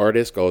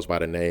artist goes by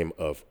the name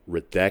of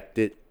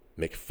Redacted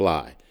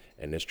McFly.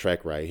 And this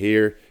track right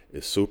here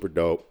is super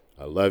dope.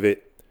 I love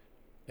it.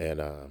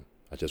 And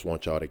I just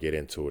want y'all to get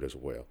into it as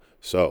well.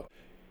 So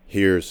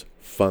here's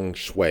Feng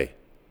Shui.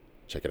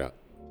 Check it out.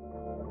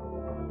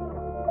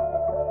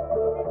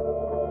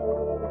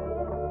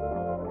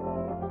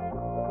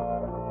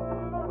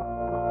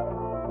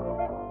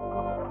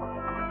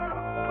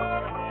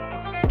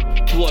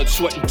 Blood,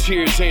 sweat, and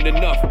tears ain't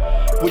enough.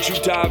 Would you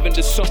dive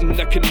into something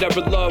that can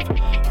never love?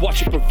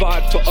 Watch it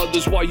provide for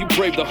others while you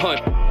brave the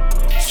hunt.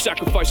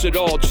 Sacrifice it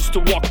all just to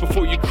walk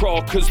before you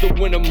crawl, cause the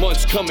winter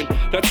month's coming.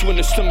 That's when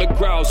the stomach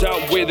growls,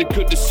 outweigh the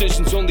good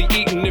decisions, only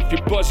eating if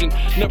you're buzzing.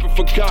 Never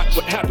forgot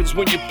what happens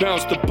when you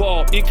bounce the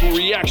ball. Equal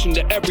reaction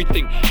to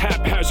everything,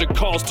 haphazard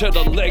calls. Tear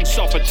the legs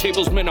off of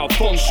tables, man, I'll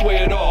feng shui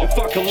it all. If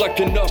I collect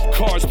enough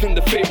cards, then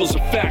the fables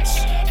are facts.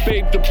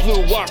 Babe, the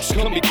blue wax,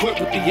 come equipped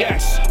with the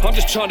axe. I'm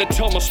just trying to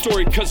tell my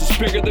story cause it's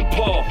bigger than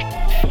Paul.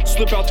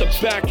 Slip out the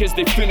back as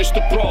they finish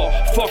the brawl.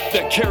 Fuck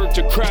that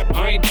character crap,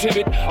 I ain't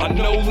timid, I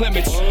know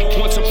limits.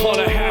 Once upon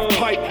a half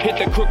pipe, hit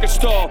the crooked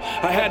stall.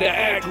 I had to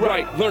act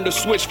right, learn to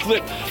switch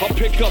flip. I'll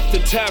pick up the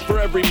tab for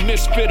every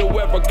misfit who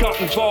ever got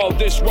involved.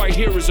 This right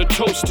here is a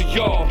toast to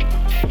y'all.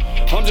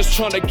 I'm just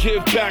trying to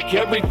give back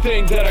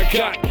everything that I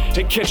got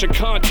and catch a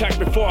contact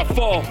before I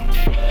fall.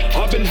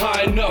 I've been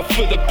high enough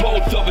for the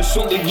both of us,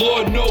 only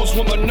Lord knows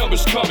when my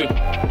number's coming.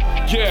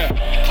 Yeah,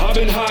 I've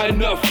been high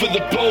enough for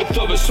the both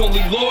of us,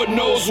 only Lord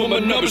knows when my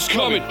number's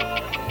coming.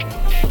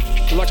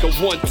 Like a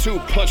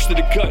 1-2 punch to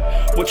the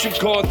gut. What you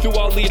gone through,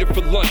 I'll eat it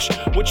for lunch.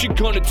 What you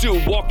gonna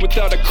do, walk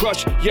without a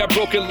crutch? Yeah,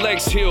 broken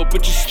legs heal,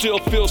 but you still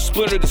feel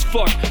splintered as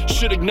fuck.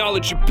 Should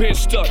acknowledge you've been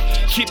stuck.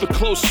 Keep a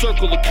close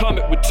circle, a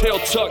comet with tail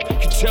tucked.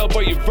 Can tell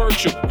by your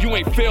virtue, you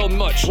ain't failed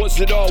much.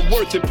 Was it all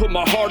worth it? Put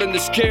my heart on the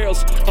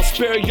scales. I'll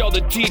spare y'all the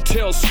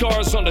details,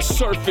 scars on the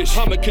surface.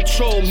 I'm in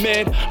control,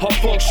 man, I'll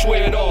feng shui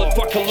it all. If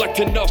I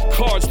collect enough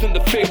cards, then the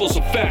fables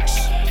are facts.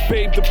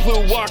 Babe, the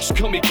blue wax,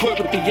 come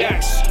equipped with the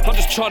axe. I'm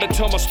just trying to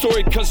tell my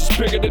story cause it's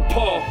bigger than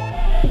Paul.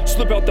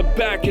 Slip out the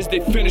back as they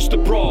finish the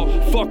brawl.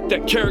 Fuck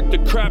that character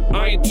crap,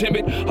 I ain't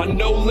timid, I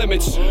know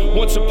limits.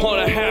 Once upon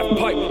a half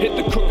pipe, hit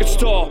the crooked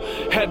stall.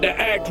 Had to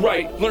act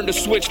right, learn to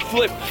switch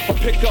flip. I'll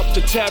pick up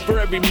the tab for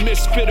every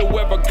misfit who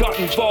ever got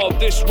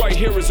involved. This right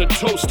here is a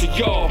toast to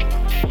y'all.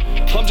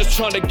 I'm just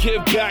trying to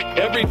give back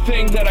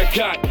everything that I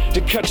got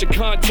and catch a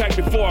contact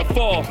before I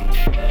fall.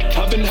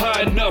 I've been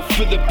high enough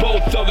for the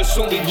both of us,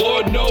 only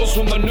Lord knows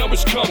when my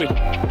number's coming.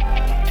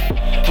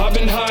 I've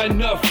been high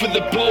enough for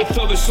the both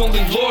of us,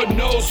 only Lord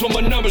knows when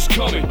my number's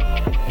coming.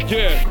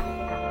 Yeah.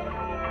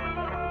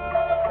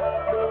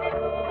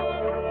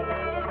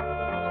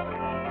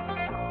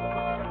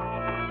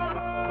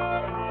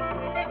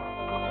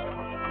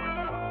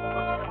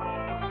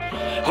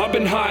 I've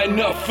been high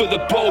enough for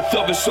the both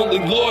of us, only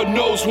Lord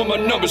knows when my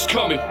number's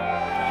coming.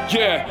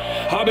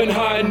 Yeah, I've been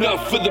high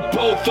enough for the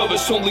both of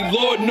us, only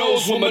Lord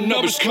knows when my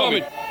number's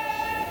coming.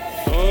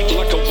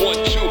 Like a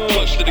 1-2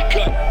 punch to the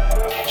gut.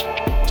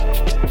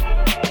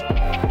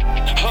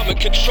 I'm in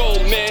control,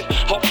 man.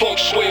 I'll feng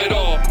shui it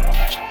all.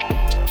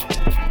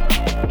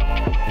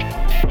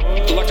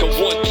 Like a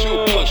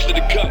 1-2 punch to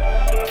the gut.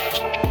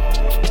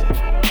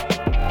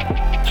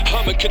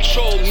 I'm in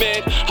control,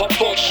 man. I'll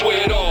feng shui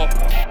it all.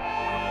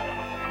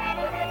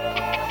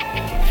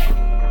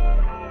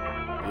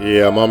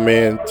 Yeah, my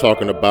man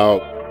talking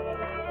about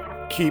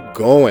keep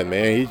going,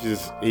 man.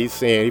 He's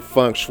saying he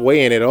feng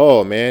shuiing it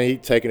all, man. He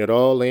taking it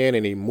all in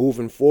and he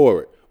moving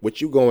forward.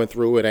 What you going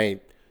through, it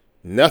ain't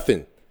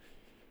nothing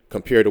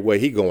compared to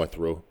what he going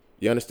through.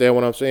 You understand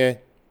what I'm saying?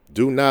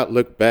 Do not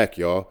look back,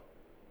 y'all.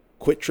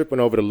 Quit tripping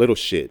over the little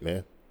shit,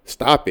 man.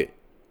 Stop it.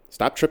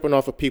 Stop tripping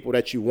off of people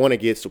that you want to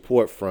get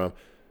support from.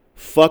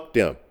 Fuck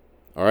them.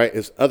 All right?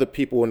 There's other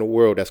people in the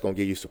world that's going to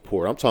give you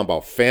support. I'm talking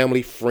about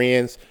family,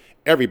 friends,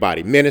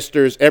 everybody,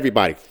 ministers,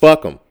 everybody.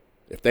 Fuck them.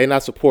 If they're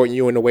not supporting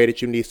you in the way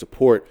that you need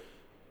support,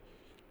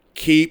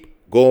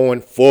 keep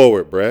going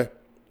forward, bruh.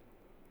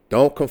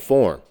 Don't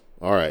conform.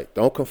 All right,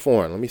 don't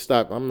conform. Let me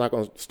stop. I'm not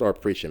going to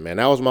start preaching, man.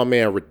 That was my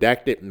man,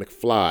 Redacted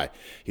McFly.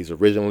 He's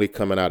originally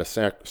coming out of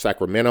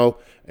Sacramento,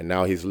 and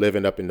now he's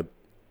living up in the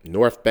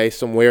North Bay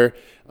somewhere.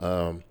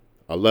 I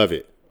love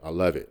it. I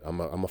love it. I'm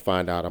going to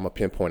find out. I'm going to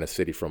pinpoint a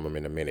city from him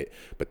in a minute.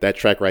 But that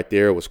track right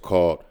there was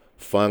called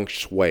Feng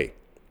Shui.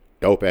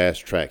 Dope-ass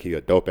track. He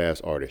a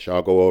dope-ass artist.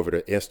 Y'all go over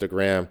to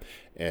Instagram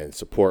and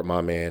support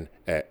my man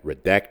at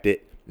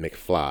Redacted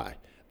McFly.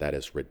 That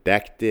is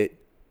Redacted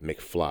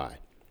McFly.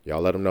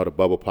 Y'all let him know the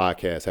Bubble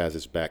Podcast has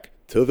his back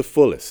to the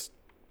fullest.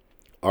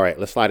 All right,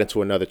 let's slide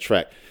into another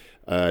track.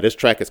 This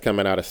track is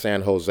coming out of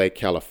San Jose,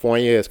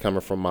 California. It's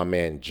coming from my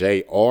man,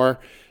 JR.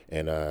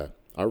 And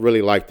I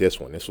really like this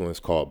one. This one is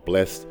called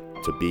Blessed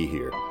to Be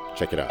Here.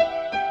 Check it out.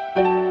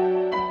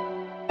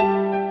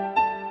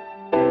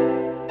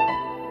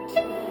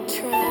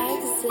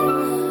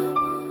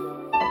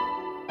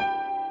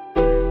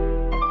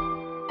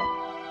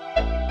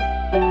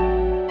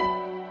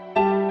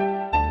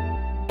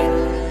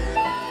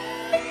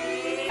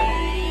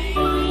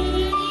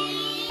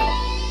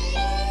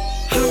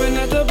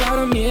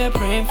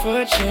 Praying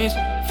for a change,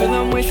 feel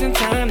I'm wasting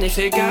time. They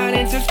say God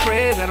answers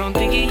prayers, I don't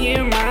think he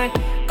hear mine.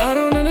 I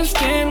don't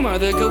understand why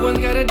the good ones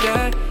gotta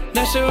die.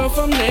 Not sure if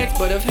I'm next,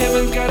 but if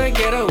heaven's gotta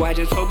ghetto, I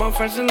just hope I'm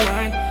first in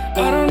line.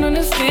 I don't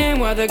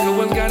understand why the good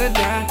ones gotta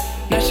die.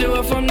 Not sure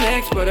if I'm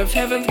next, but if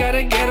heaven's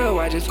gotta ghetto,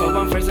 I just hope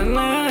I'm first in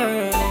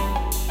line.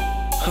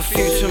 A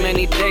few too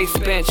many days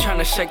spent trying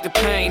to shake the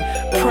pain.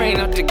 Praying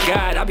up to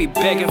God, I be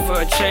begging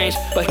for a change.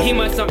 But he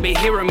must not be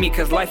hearing me,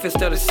 cause life is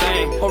still the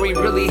same. Or he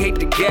really hate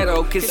the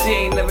ghetto, cause he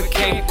ain't never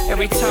came.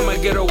 Every time I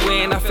get a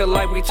win, I feel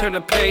like we turn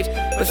the page.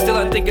 But still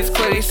I think it's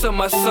clear he sold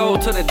my soul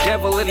to the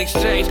devil in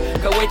exchange.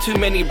 Got way too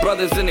many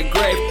brothers in the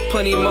grave,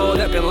 plenty more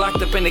that been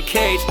locked up in the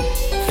cage.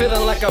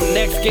 Feeling like I'm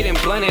next, getting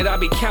blunted, I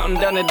be counting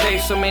down the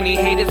days. So many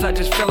haters, I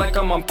just feel like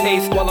I'm on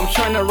pace. While I'm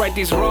trying to right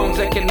these wrongs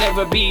that can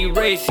never be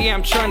erased. Yeah,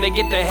 I'm trying to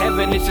get to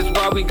heaven, it's just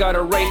why we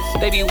gotta race.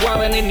 They be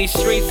wildin' in these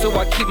streets, so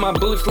I keep my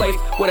boots laced.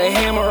 With a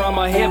hammer on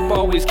my hip,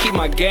 always keep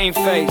my game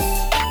face.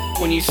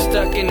 When you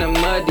stuck in the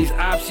mud, these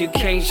ops you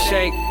can't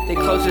shake. They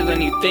closer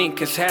than you think,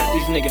 cause half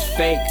these niggas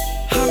fake.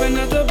 I've been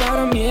at the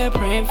bottom, yeah,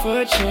 praying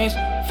for a change.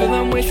 Feel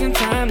I'm wasting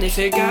time, they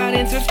say God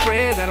answers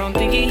prayers, I don't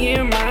think he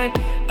hear mine.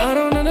 I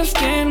don't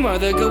understand why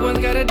the good ones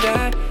gotta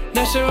die.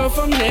 Not sure if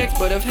I'm next,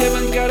 but if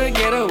heaven's gotta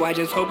ghetto, I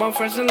just hope I'm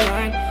first in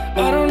line.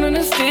 I don't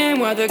understand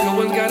why the good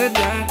ones gotta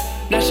die.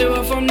 Not sure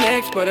if I'm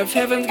next, but if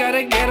heaven's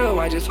gotta ghetto,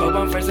 I just hope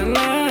I'm first in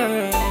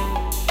line.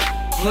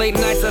 Late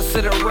nights I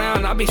sit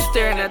around, I be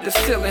staring at the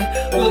ceiling,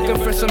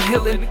 looking for some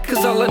healing,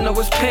 cause all I know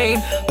is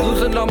pain.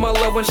 Losing all my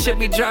loved ones, shit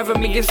be driving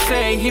me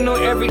insane. You know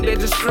every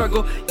day's a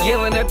struggle,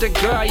 yelling at the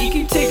God. You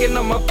keep taking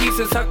all my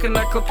pieces, how can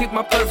I complete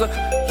my puzzle?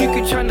 You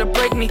keep trying to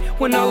break me,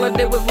 when all I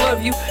did was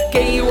love you.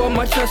 Gave you all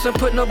my trust and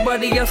put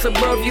nobody else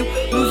above you.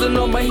 Losing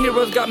all my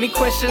heroes got me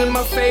questioning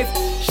my faith.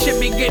 Shit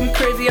be getting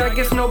crazy, I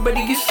guess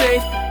nobody gets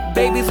safe.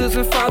 Babies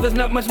losing fathers,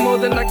 not much more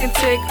than I can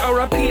take.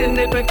 R.I.P. to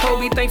Nip and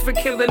Kobe, thanks for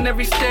killing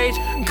every stage.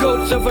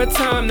 Goats over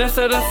time, that's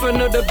not up for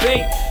no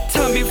debate.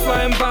 Time be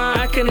flying by,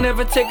 I can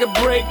never take a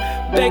break.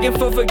 Begging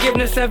for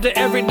forgiveness after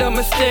every dumb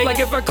mistake. Like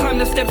if I climb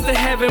the steps to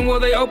heaven, will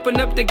they open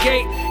up the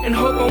gate? And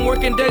hope I'm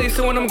working daily,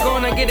 so when I'm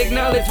gone I get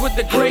acknowledged with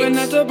the greats. I've been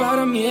at the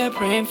bottom, yeah,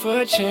 praying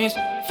for a change.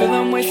 Feel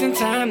I'm wasting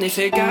time, they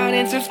say God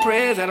answers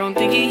prayers, I don't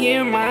think he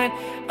hear mine.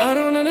 I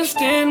don't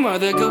understand why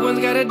the good ones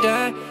gotta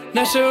die.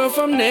 Not sure if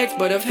I'm next,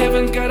 but if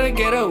heaven's gotta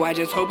ghetto, I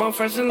just hope I'm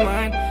first in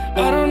line.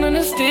 I don't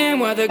understand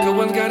why the good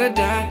ones gotta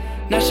die.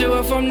 Not sure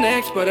if I'm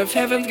next, but if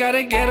heaven's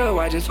gotta ghetto,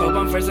 I just hope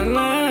I'm first in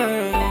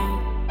line.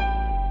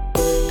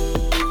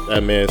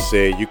 That man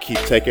said, you keep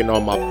taking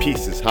all my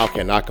pieces, how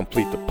can I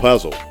complete the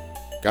puzzle?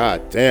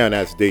 God damn,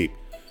 that's deep.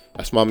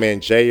 That's my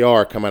man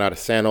JR coming out of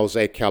San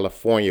Jose,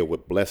 California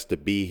with Blessed to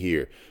Be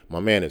Here. My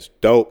man is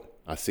dope.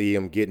 I see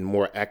him getting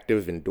more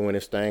active and doing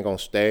his thing on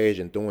stage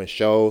and doing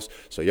shows.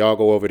 So y'all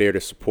go over there to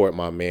support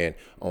my man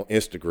on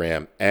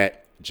Instagram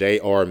at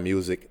JR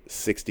Music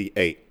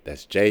 68.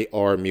 That's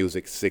JR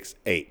Music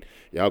 68.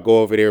 Y'all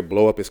go over there,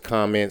 blow up his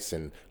comments,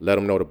 and let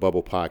him know the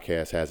Bubble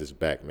Podcast has his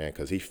back, man,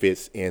 because he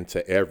fits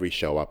into every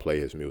show I play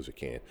his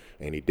music in.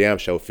 And he damn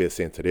show fits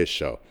into this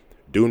show.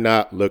 Do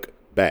not look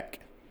back.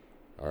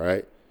 All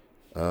right?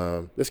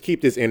 Let's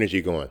keep this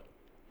energy going.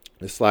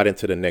 Let's slide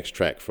into the next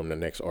track from the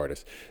next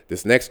artist.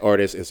 This next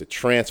artist is a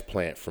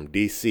transplant from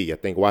D.C. I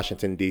think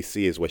Washington,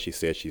 D.C. is what she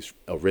said she's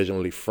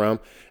originally from.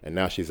 And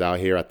now she's out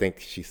here. I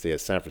think she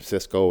said San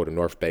Francisco or the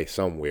North Bay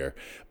somewhere.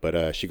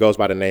 But she goes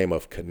by the name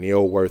of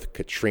Kenilworth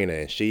Katrina.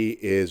 And she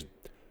is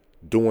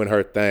doing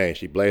her thing.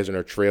 She blazing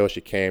her trail. She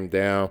came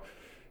down.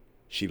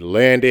 She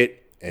landed.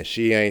 And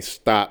she ain't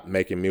stopped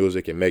making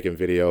music and making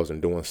videos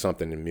and doing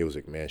something in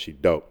music, man. She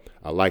dope.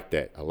 I like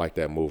that. I like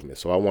that movement.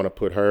 So I want to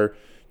put her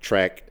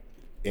track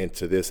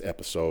into this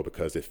episode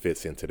because it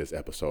fits into this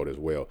episode as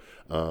well.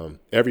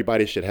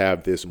 Everybody should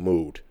have this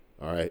mood,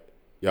 all right?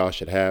 Y'all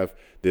should have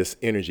this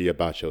energy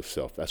about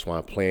yourself. That's why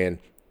I'm playing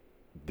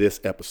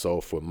this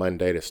episode for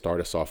Monday to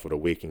start us off for the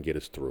week and get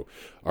us through.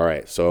 All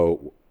right,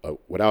 so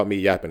without me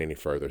yapping any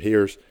further,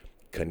 here's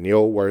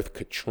Kenilworth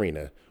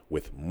Katrina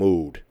with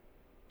Mood.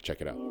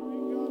 Check it out.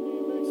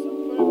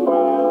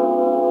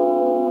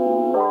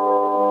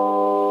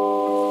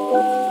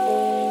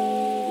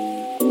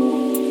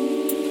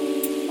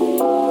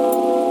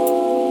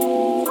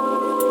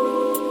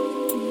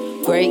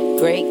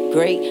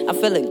 Great. I'm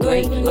feeling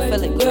great. I'm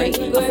feeling great.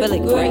 I'm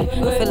feeling great.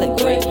 I'm feeling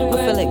great.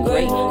 I'm feeling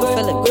great. I'm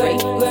feeling great.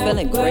 I'm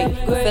feeling great.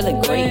 I'm feeling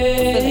great. I'm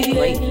feeling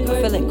great. I'm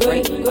feeling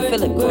great.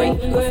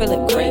 I'm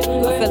feeling great.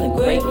 I'm feeling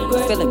great.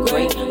 I'm feeling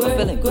great. I'm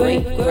feeling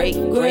great. Great.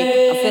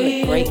 I'm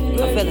feeling great.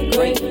 I'm feeling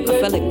great.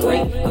 I'm feeling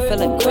great. I'm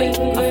feeling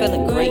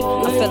great.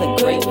 I'm feeling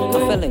great.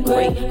 I'm feeling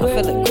great. I'm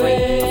feeling great.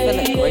 I'm feeling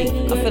great.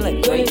 I'm feeling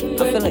great. I'm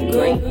feeling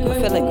great. I'm feeling great. I'm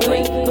feeling great.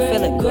 I'm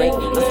feeling great.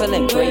 I'm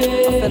feeling great.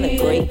 I'm feeling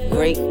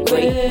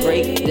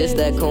great. This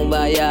that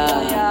kumbaya,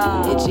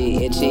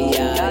 itchy,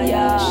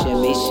 yeah.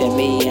 Shimmy,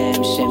 shimmy, yeah.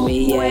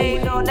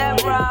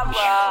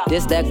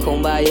 This that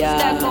kumbaya,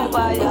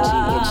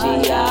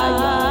 itchy,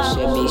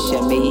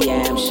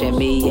 yeah.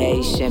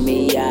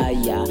 Shimmy,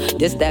 yeah.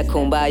 This that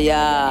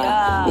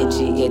kumbaya,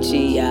 itchy,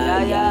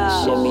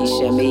 yeah.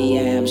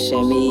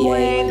 Shimmy,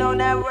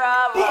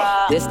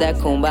 yeah. This that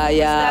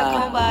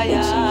kumbaya,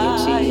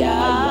 itchy,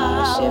 yeah.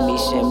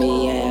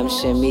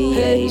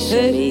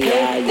 Shimmy,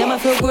 yeah. Damn, I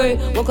feel great.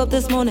 Woke up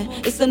this morning,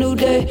 it's a new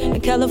day in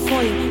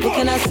California. What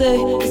can I say?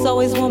 It's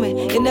always warming,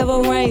 it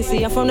never rains.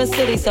 See, I'm from the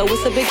city, so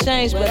it's a big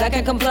change, but I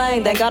can't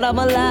complain. Thank God I'm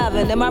alive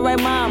and in my right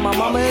mind. My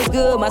mama is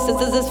good, my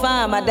sisters is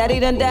fine. My daddy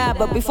done died,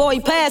 but before he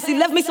passed, he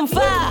left me some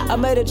fire. I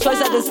made a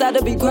choice, I decided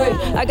to be great.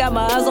 I got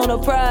my eyes on the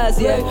prize,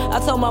 yeah. I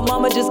told my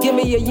mama just give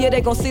me a year,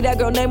 they gon' see that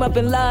girl name up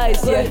in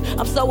lies, yeah.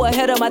 I'm so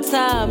ahead of my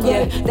time,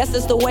 yeah. That's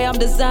just the way I'm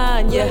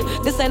designed, yeah.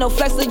 This ain't no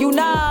flex of you,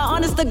 nah.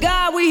 Honest to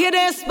God, we here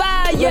to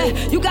inspire, yeah.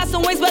 You got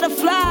some wings, better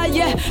fly,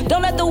 yeah.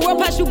 Don't let the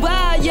world pass you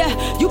by,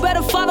 yeah. You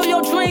better follow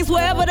your dreams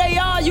wherever they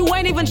are. You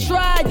ain't even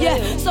tried, yeah.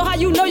 So how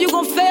you know you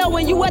gon' fail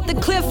when you at the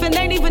cliff and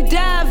ain't even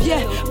dive,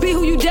 yeah. Be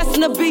who you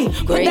destined to be.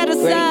 Put that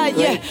aside,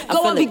 yeah.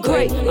 Go and be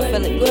great. I'm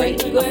feeling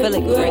great. I'm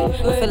feeling great.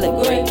 I'm feeling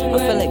great. I'm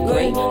feeling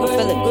great. I'm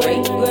feeling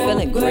great. I'm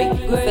feeling great.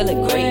 I'm feeling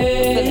great. I'm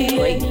feeling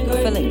great.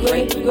 I'm feeling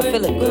great. I'm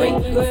feeling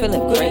great. I'm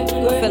feeling great.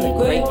 I'm feeling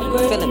great.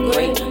 I'm feeling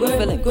great. I'm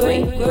feeling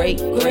great.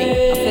 Great. I'm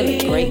feeling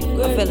great.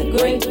 I'm feeling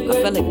great. I'm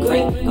feeling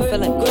great. I'm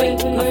feeling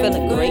great. I'm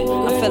feeling great.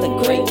 I'm feeling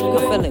great.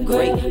 I'm feeling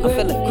great. I'm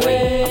feeling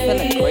great. I'm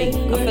feeling great.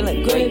 I'm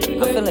feeling great.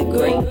 I'm feeling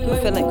great. I'm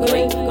feeling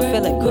great. I'm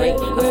feeling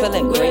great. I'm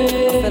feeling great.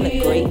 I'm feeling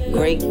great.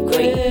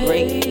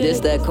 This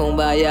that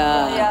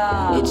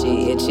kumbaya,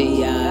 itchy,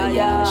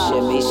 yeah.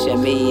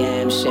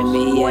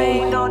 Shimmy,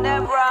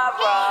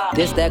 yeah.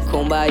 This that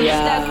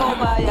kumbaya,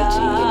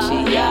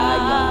 itchy,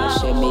 yeah.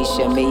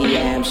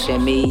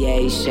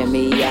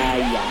 Shimmy,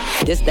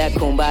 yeah. This that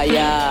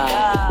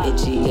kumbaya,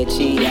 itchy,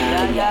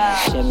 yeah.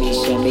 Shimmy,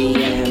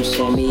 yeah.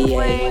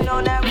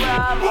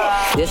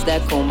 This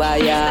that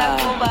kumbaya,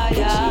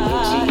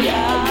 itchy,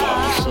 yeah.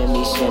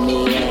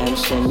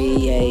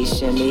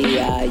 Shimmy,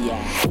 yeah.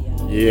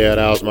 Yeah,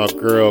 that was my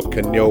girl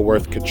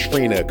Kenilworth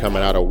Katrina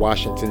coming out of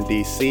Washington,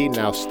 D.C.,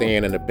 now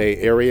staying in the Bay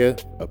Area,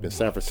 up in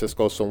San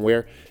Francisco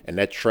somewhere, and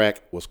that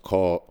track was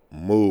called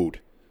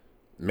Mood.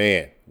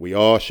 Man, we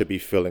all should be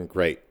feeling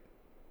great.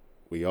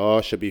 We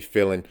all should be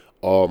feeling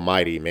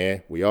almighty,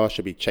 man. We all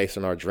should be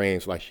chasing our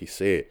dreams like she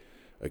said.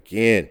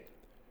 Again,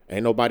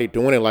 ain't nobody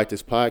doing it like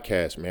this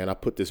podcast, man. I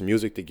put this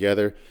music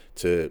together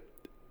to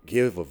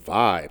give a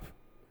vibe.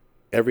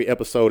 Every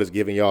episode is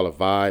giving y'all a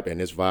vibe,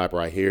 and this vibe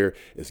right here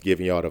is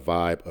giving y'all the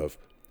vibe of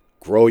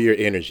grow your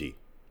energy.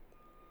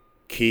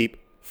 Keep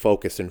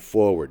focusing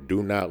forward.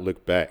 Do not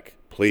look back.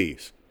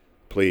 Please.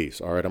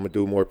 All right, I'm going to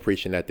do more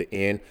preaching at the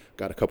end.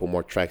 Got a couple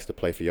more tracks to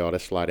play for y'all.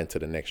 Let's slide into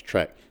the next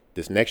track.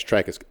 This next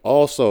track is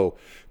also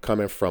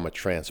coming from a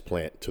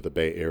transplant to the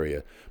Bay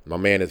Area. My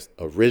man is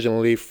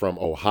originally from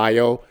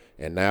Ohio,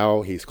 and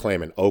now he's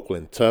claiming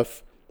Oakland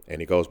tough,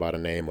 and he goes by the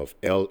name of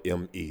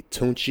LME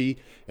Tunchi,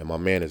 and my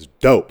man is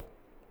dope.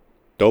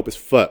 Dope as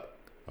fuck.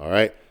 All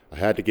right. I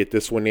had to get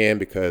this one in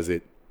because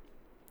it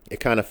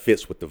kind of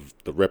fits with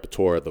the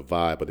repertoire, the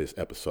vibe of this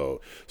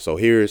episode. So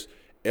here's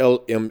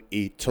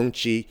LME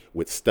Tunchi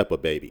with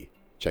Steppa Baby.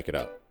 Check it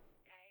out.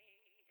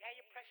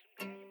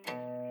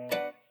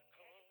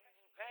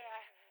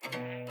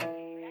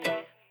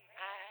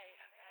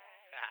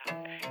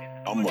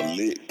 I'm a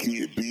lit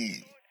kid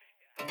B.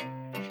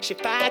 She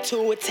fired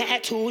to with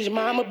tattoos, your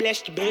mama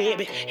blessed you,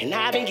 baby. And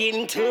I been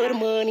getting to the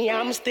money,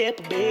 I'm a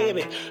stepper,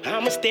 baby.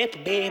 I'm a stepper,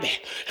 baby.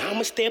 I'm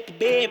a stepper,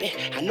 baby.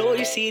 I know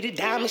you see the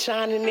diamond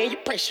shining in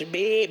your pressure,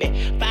 baby.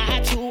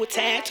 Fired to with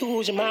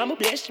tattoos, your mama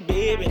blessed you,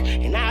 baby.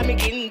 And I been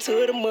getting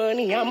to the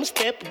money, I'm a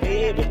stepper,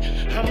 baby.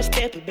 I'm a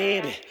stepper,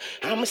 baby.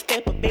 I'm a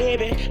stepper,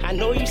 baby. I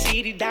know you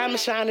see the diamond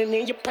shining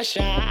in your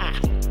pressure.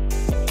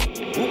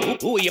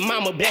 Ooh, your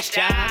mama blessed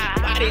ya.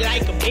 Body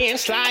like a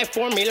Benz, slide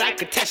for me like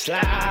a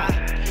Tesla.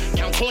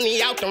 Count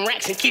 20 out them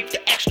racks and keep the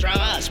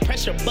extras.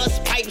 Pressure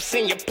bust pipes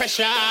in your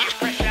pressure.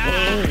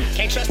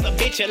 Can't trust a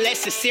bitch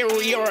unless it's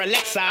Siri or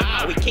Alexa.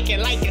 We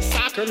kicking like it's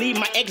soccer, leave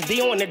my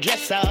XD on the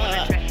dresser.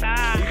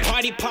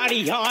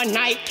 Party all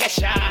night,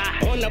 Kesha.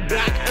 On the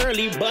block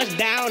early, bust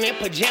down in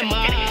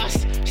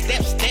pajamas.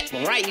 Step,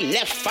 right,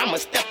 left, I'm a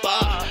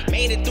stepper.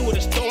 Made it through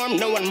the storm,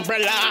 no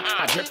umbrella.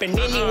 I drippin'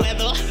 any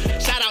weather.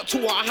 Shout out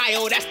to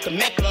Ohio, that's the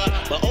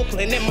Mecca. But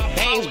Oakland in my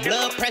veins,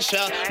 blood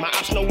pressure. My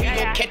ops know we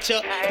gon' catch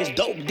up. This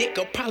dope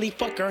dick'll probably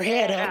fuck her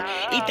head up.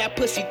 Eat that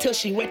pussy till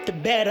she wet the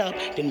bed up.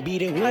 Then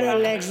beat it with her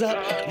legs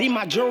up. Leave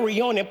my jewelry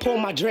on and pull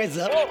my dreads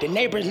up. The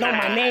neighbors know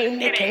my name,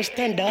 they can't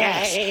stand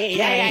us.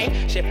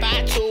 Yeah. She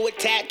 5'2" with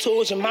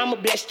tattoos, your mama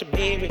blessed her,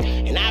 baby.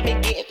 And I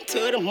been getting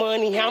to the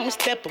money, I'm a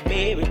stepper,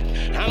 baby.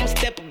 I'm a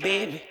stepper,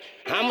 baby.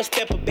 I'm a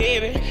stepper,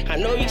 baby. I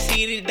know you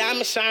see the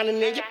diamond shining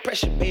in your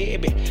pressure,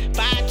 baby.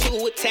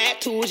 5'2" with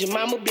tattoos, your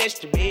mama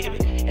blessed you, baby.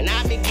 And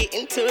I been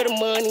getting to the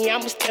money,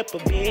 I'm a stepper,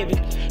 baby.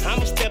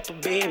 I'm a stepper,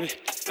 baby.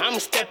 I'm a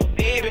stepper,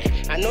 baby.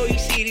 I know you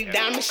see the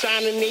diamond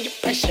shining in your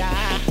pressure.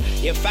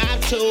 You're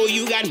 5'2",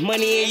 you got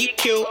money and you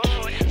cute.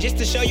 Just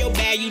to show your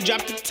bag, you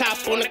drop the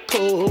top on the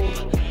cool.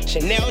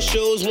 Chanel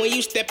shoes when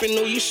you steppin',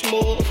 know you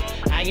smooth.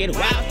 I get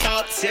wild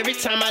thoughts every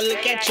time I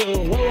look at you.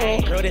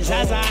 Whoa, girl, this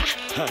Zaza,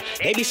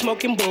 they be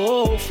smoking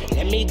both.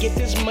 Let me get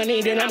this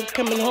money, then I'm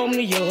coming home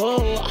to you.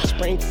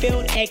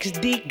 Springfield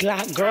XD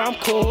Glock, girl, I'm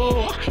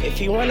cool. If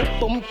you wanna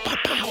boom, pop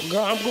out,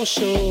 girl, I'm gon'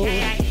 shoot.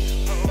 I'm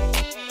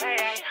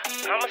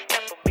a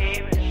stepper,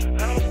 baby. I'm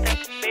a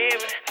stepper,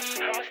 baby.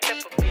 I'm a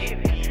stepper,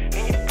 baby.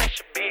 And you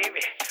pressure,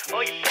 baby.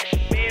 Oh, you pressure,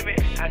 baby.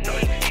 I know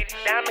you see the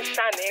diamond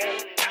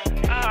shining.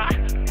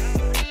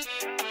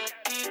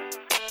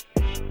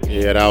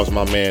 Yeah, that was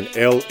my man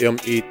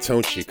LME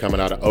Tunchi coming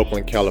out of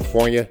Oakland,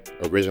 California,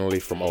 originally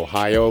from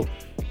Ohio.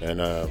 And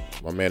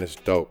my man is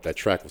dope. That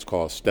track was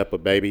called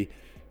Steppa Baby.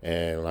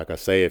 And like I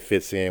say, it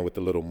fits in with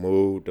the little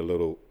mood, the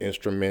little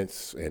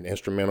instruments and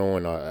instrumental.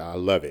 And I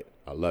love it.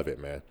 I love it,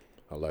 man.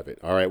 I love it.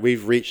 All right,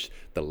 we've reached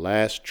the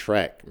last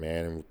track,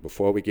 man. And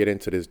before we get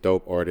into this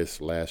dope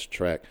artist's last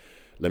track,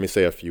 let me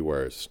say a few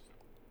words.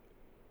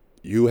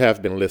 You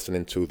have been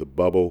listening to the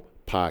Bubble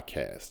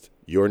Podcast,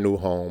 your new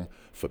home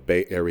for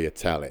Bay Area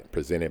talent,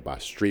 presented by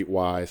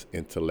Streetwise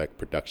Intellect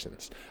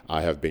Productions.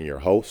 I have been your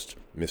host,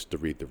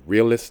 Mr. Reed the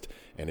Realist,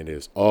 and it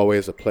is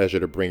always a pleasure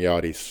to bring y'all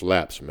these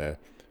slaps, man.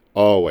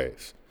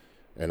 Always.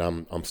 And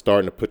I'm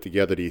starting to put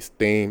together these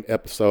theme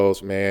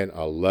episodes, man.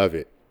 I love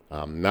it.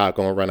 I'm not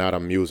going to run out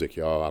of music,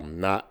 y'all. I'm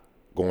not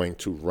going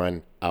to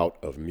run out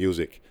of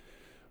music.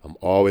 I'm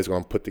always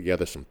going to put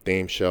together some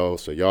theme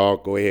shows. So y'all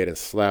go ahead and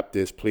slap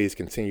this. Please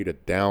continue to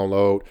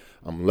download.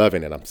 I'm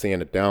loving it. I'm seeing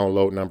the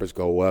download numbers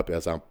go up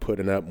as I'm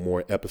putting up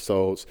more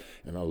episodes.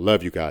 And I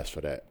love you guys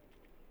for that.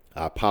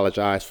 I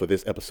apologize for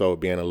this episode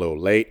being a little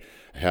late.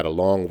 I had a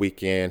long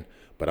weekend,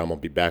 but I'm going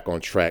to be back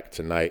on track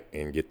tonight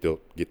and get the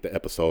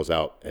episodes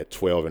out at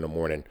 12 in the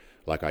morning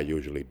like I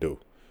usually do.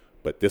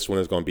 But this one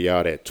is going to be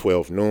out at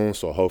 12 noon,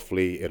 so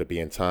hopefully it'll be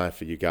in time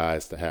for you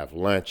guys to have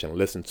lunch and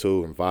listen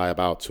to and vibe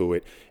out to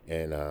it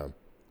and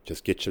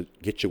just get your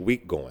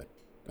week going.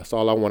 That's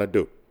all I want to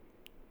do.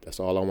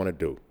 That's all I want to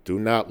do. Do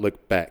Not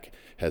Look Back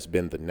has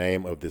been the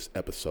name of this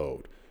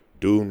episode.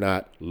 Do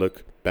not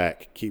look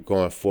back. Keep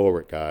going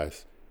forward,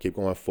 guys. Keep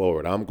going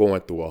forward. I'm going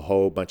through a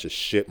whole bunch of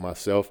shit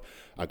myself.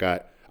 I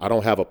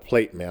don't have a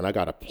plate, man. I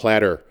got a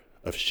platter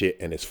of shit,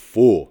 and it's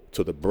full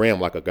to the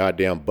brim like a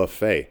goddamn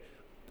buffet.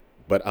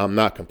 But I'm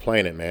not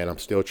complaining, man. I'm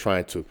still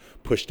trying to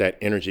push that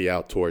energy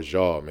out towards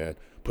y'all, man.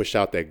 Push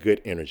out that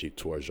good energy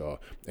towards y'all.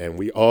 And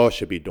we all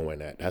should be doing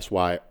that. That's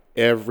why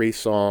every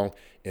song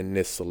in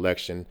this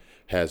selection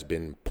has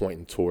been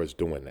pointing towards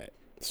doing that.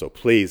 So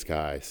please,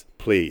 guys,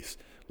 please,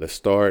 let's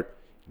start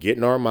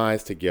getting our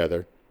minds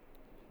together.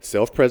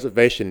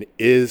 Self-preservation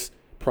is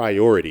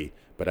priority,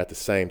 but at the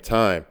same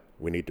time,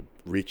 we need to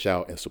reach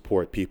out and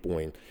support people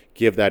and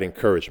give that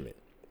encouragement.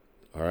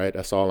 All right,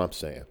 that's all I'm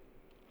saying.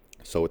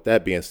 So with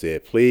that being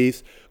said,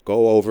 please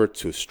go over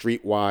to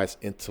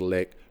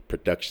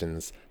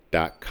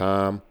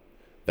streetwiseintellectproductions.com.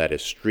 That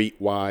is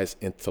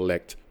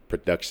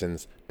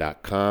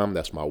streetwiseintellectproductions.com.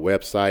 That's my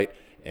website.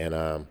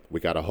 And we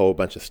got a whole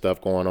bunch of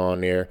stuff going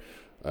on there.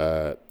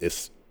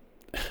 It's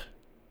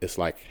it's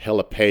like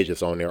hella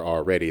pages on there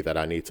already that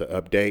I need to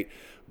update.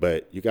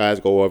 But you guys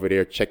go over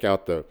there, check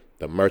out the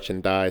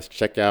merchandise,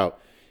 check out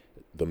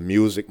the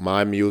music,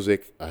 my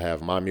music. I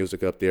have my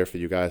music up there for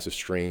you guys to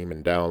stream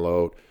and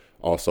download,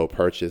 also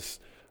purchase.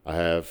 I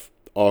have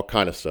all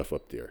kind of stuff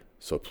up there.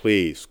 So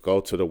please go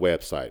to the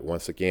website.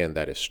 Once again,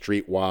 that is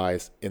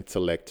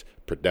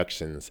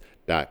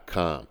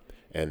streetwiseintellectproductions.com,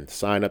 and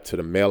sign up to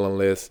the mailing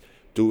list.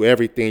 Do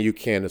everything you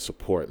can to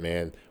support,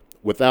 man,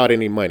 without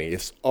any money.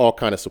 It's all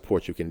kind of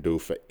support you can do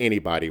for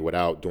anybody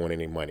without doing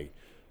any money.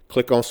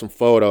 Click on some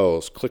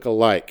photos, click a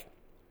like,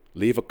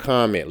 leave a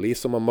comment, leave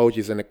some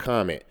emojis in the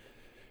comment.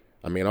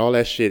 I mean, all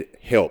that shit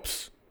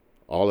helps.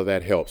 All of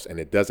that helps, and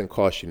it doesn't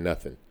cost you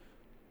nothing.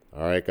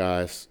 All right,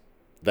 guys.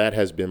 That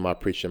has been my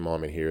preaching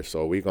moment here.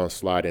 So we're going to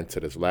slide into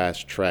this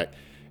last track.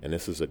 And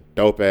this is a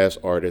dope-ass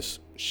artist.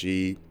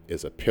 She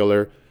is a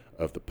pillar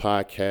of the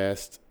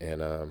podcast.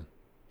 And I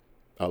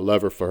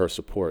love her for her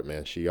support,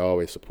 man. She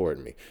always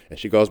supported me. And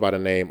she goes by the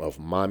name of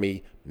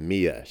Mommy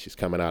Mia. She's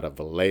coming out of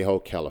Vallejo,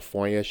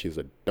 California. She's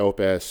a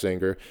dope-ass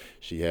singer.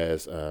 She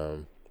has, I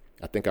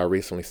think I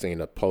recently seen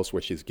a post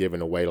where she's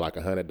giving away like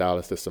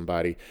 $100 to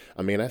somebody.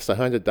 I mean, that's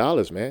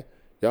 $100, man.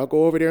 Y'all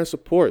go over there and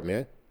support,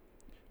 man.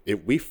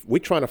 If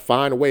we trying to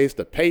find ways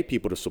to pay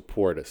people to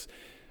support us.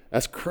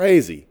 That's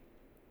crazy.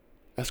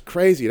 That's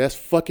crazy. That's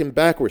fucking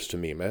backwards to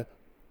me, man.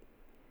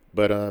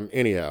 But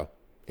anyhow,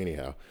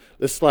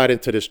 let's slide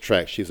into this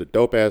track. She's a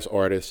dope ass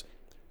artist,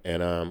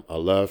 and I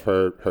love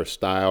her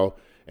style,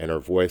 and her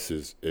voice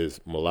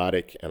is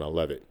melodic, and I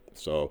love it.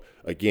 So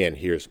again,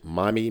 here's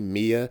Mommy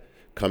Mia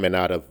coming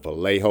out of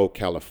Vallejo,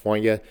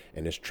 California,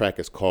 and this track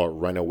is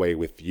called Runaway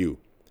With You.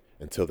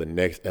 Until the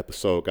next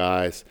episode,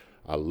 guys.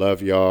 I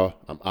love y'all.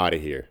 I'm out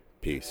of here.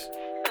 Peace.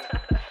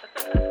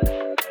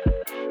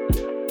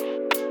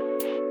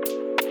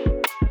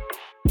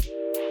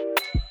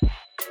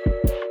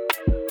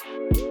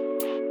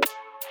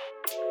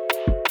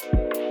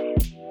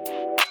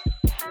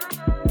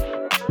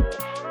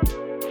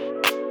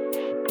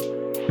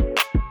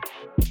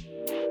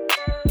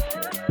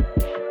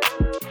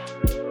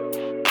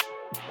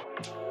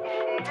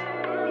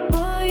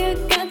 Boy, you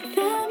got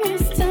the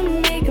moves to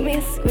make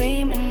me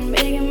scream and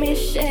make me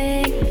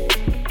shake.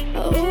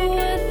 Oh,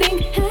 I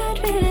think I'd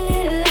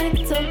really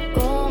like to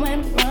go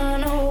and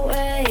run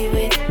away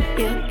with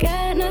you.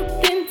 Got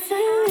nothing to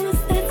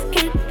lose, let's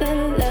get the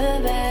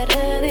love out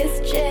of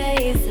this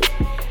chase.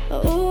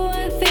 Oh,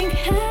 I think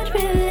I'd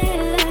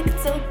really like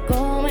to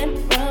go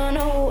and run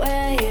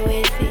away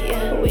with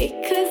you. We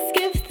could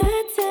skip the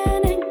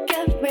town and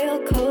get real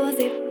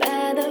cozy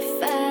by the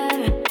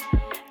fire.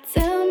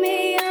 Tell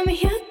me I'm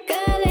your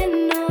girl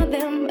and all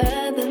them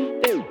other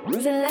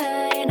bitches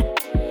lying.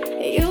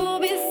 You'll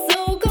be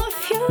so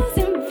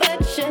confusing,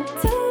 but you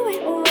do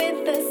it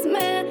with a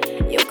smile.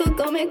 You could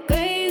call me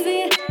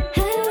crazy.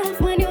 I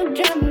love when you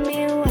drive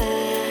me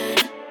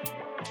wild.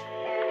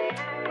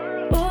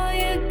 Boy,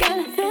 you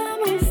got the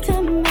moves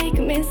to make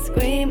me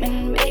scream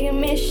and make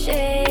me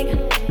shake.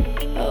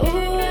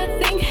 Oh, I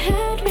think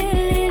I'd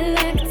really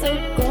like to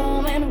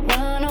go and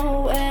run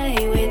away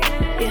with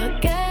you.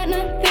 Got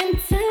nothing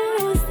to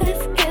lose,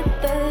 let's get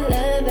the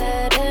love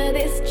out of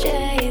this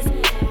chase.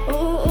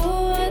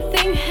 Oh, I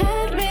think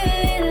I'd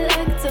really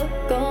like to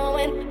go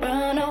and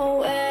run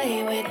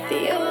away with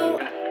you.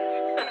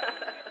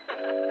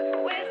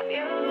 With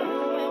you,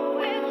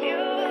 with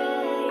you,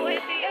 with you,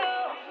 with you,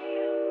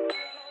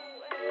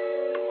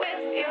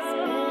 with you,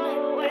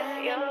 with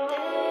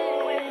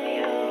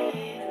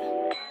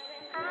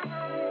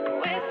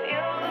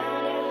you,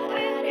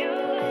 with you,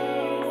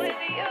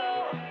 with you.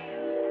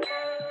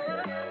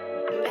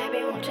 Baby,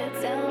 won't you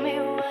tell me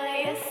what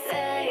you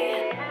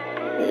say?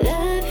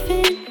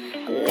 Laughing,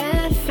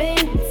 laughing.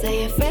 Tell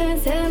your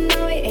friends, tell them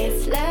no, it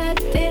ain't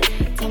sliding.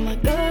 Tell my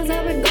girls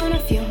I've been gone a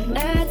few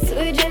nights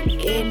with you,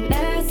 get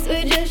nice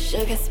with you,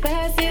 sugar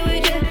spice.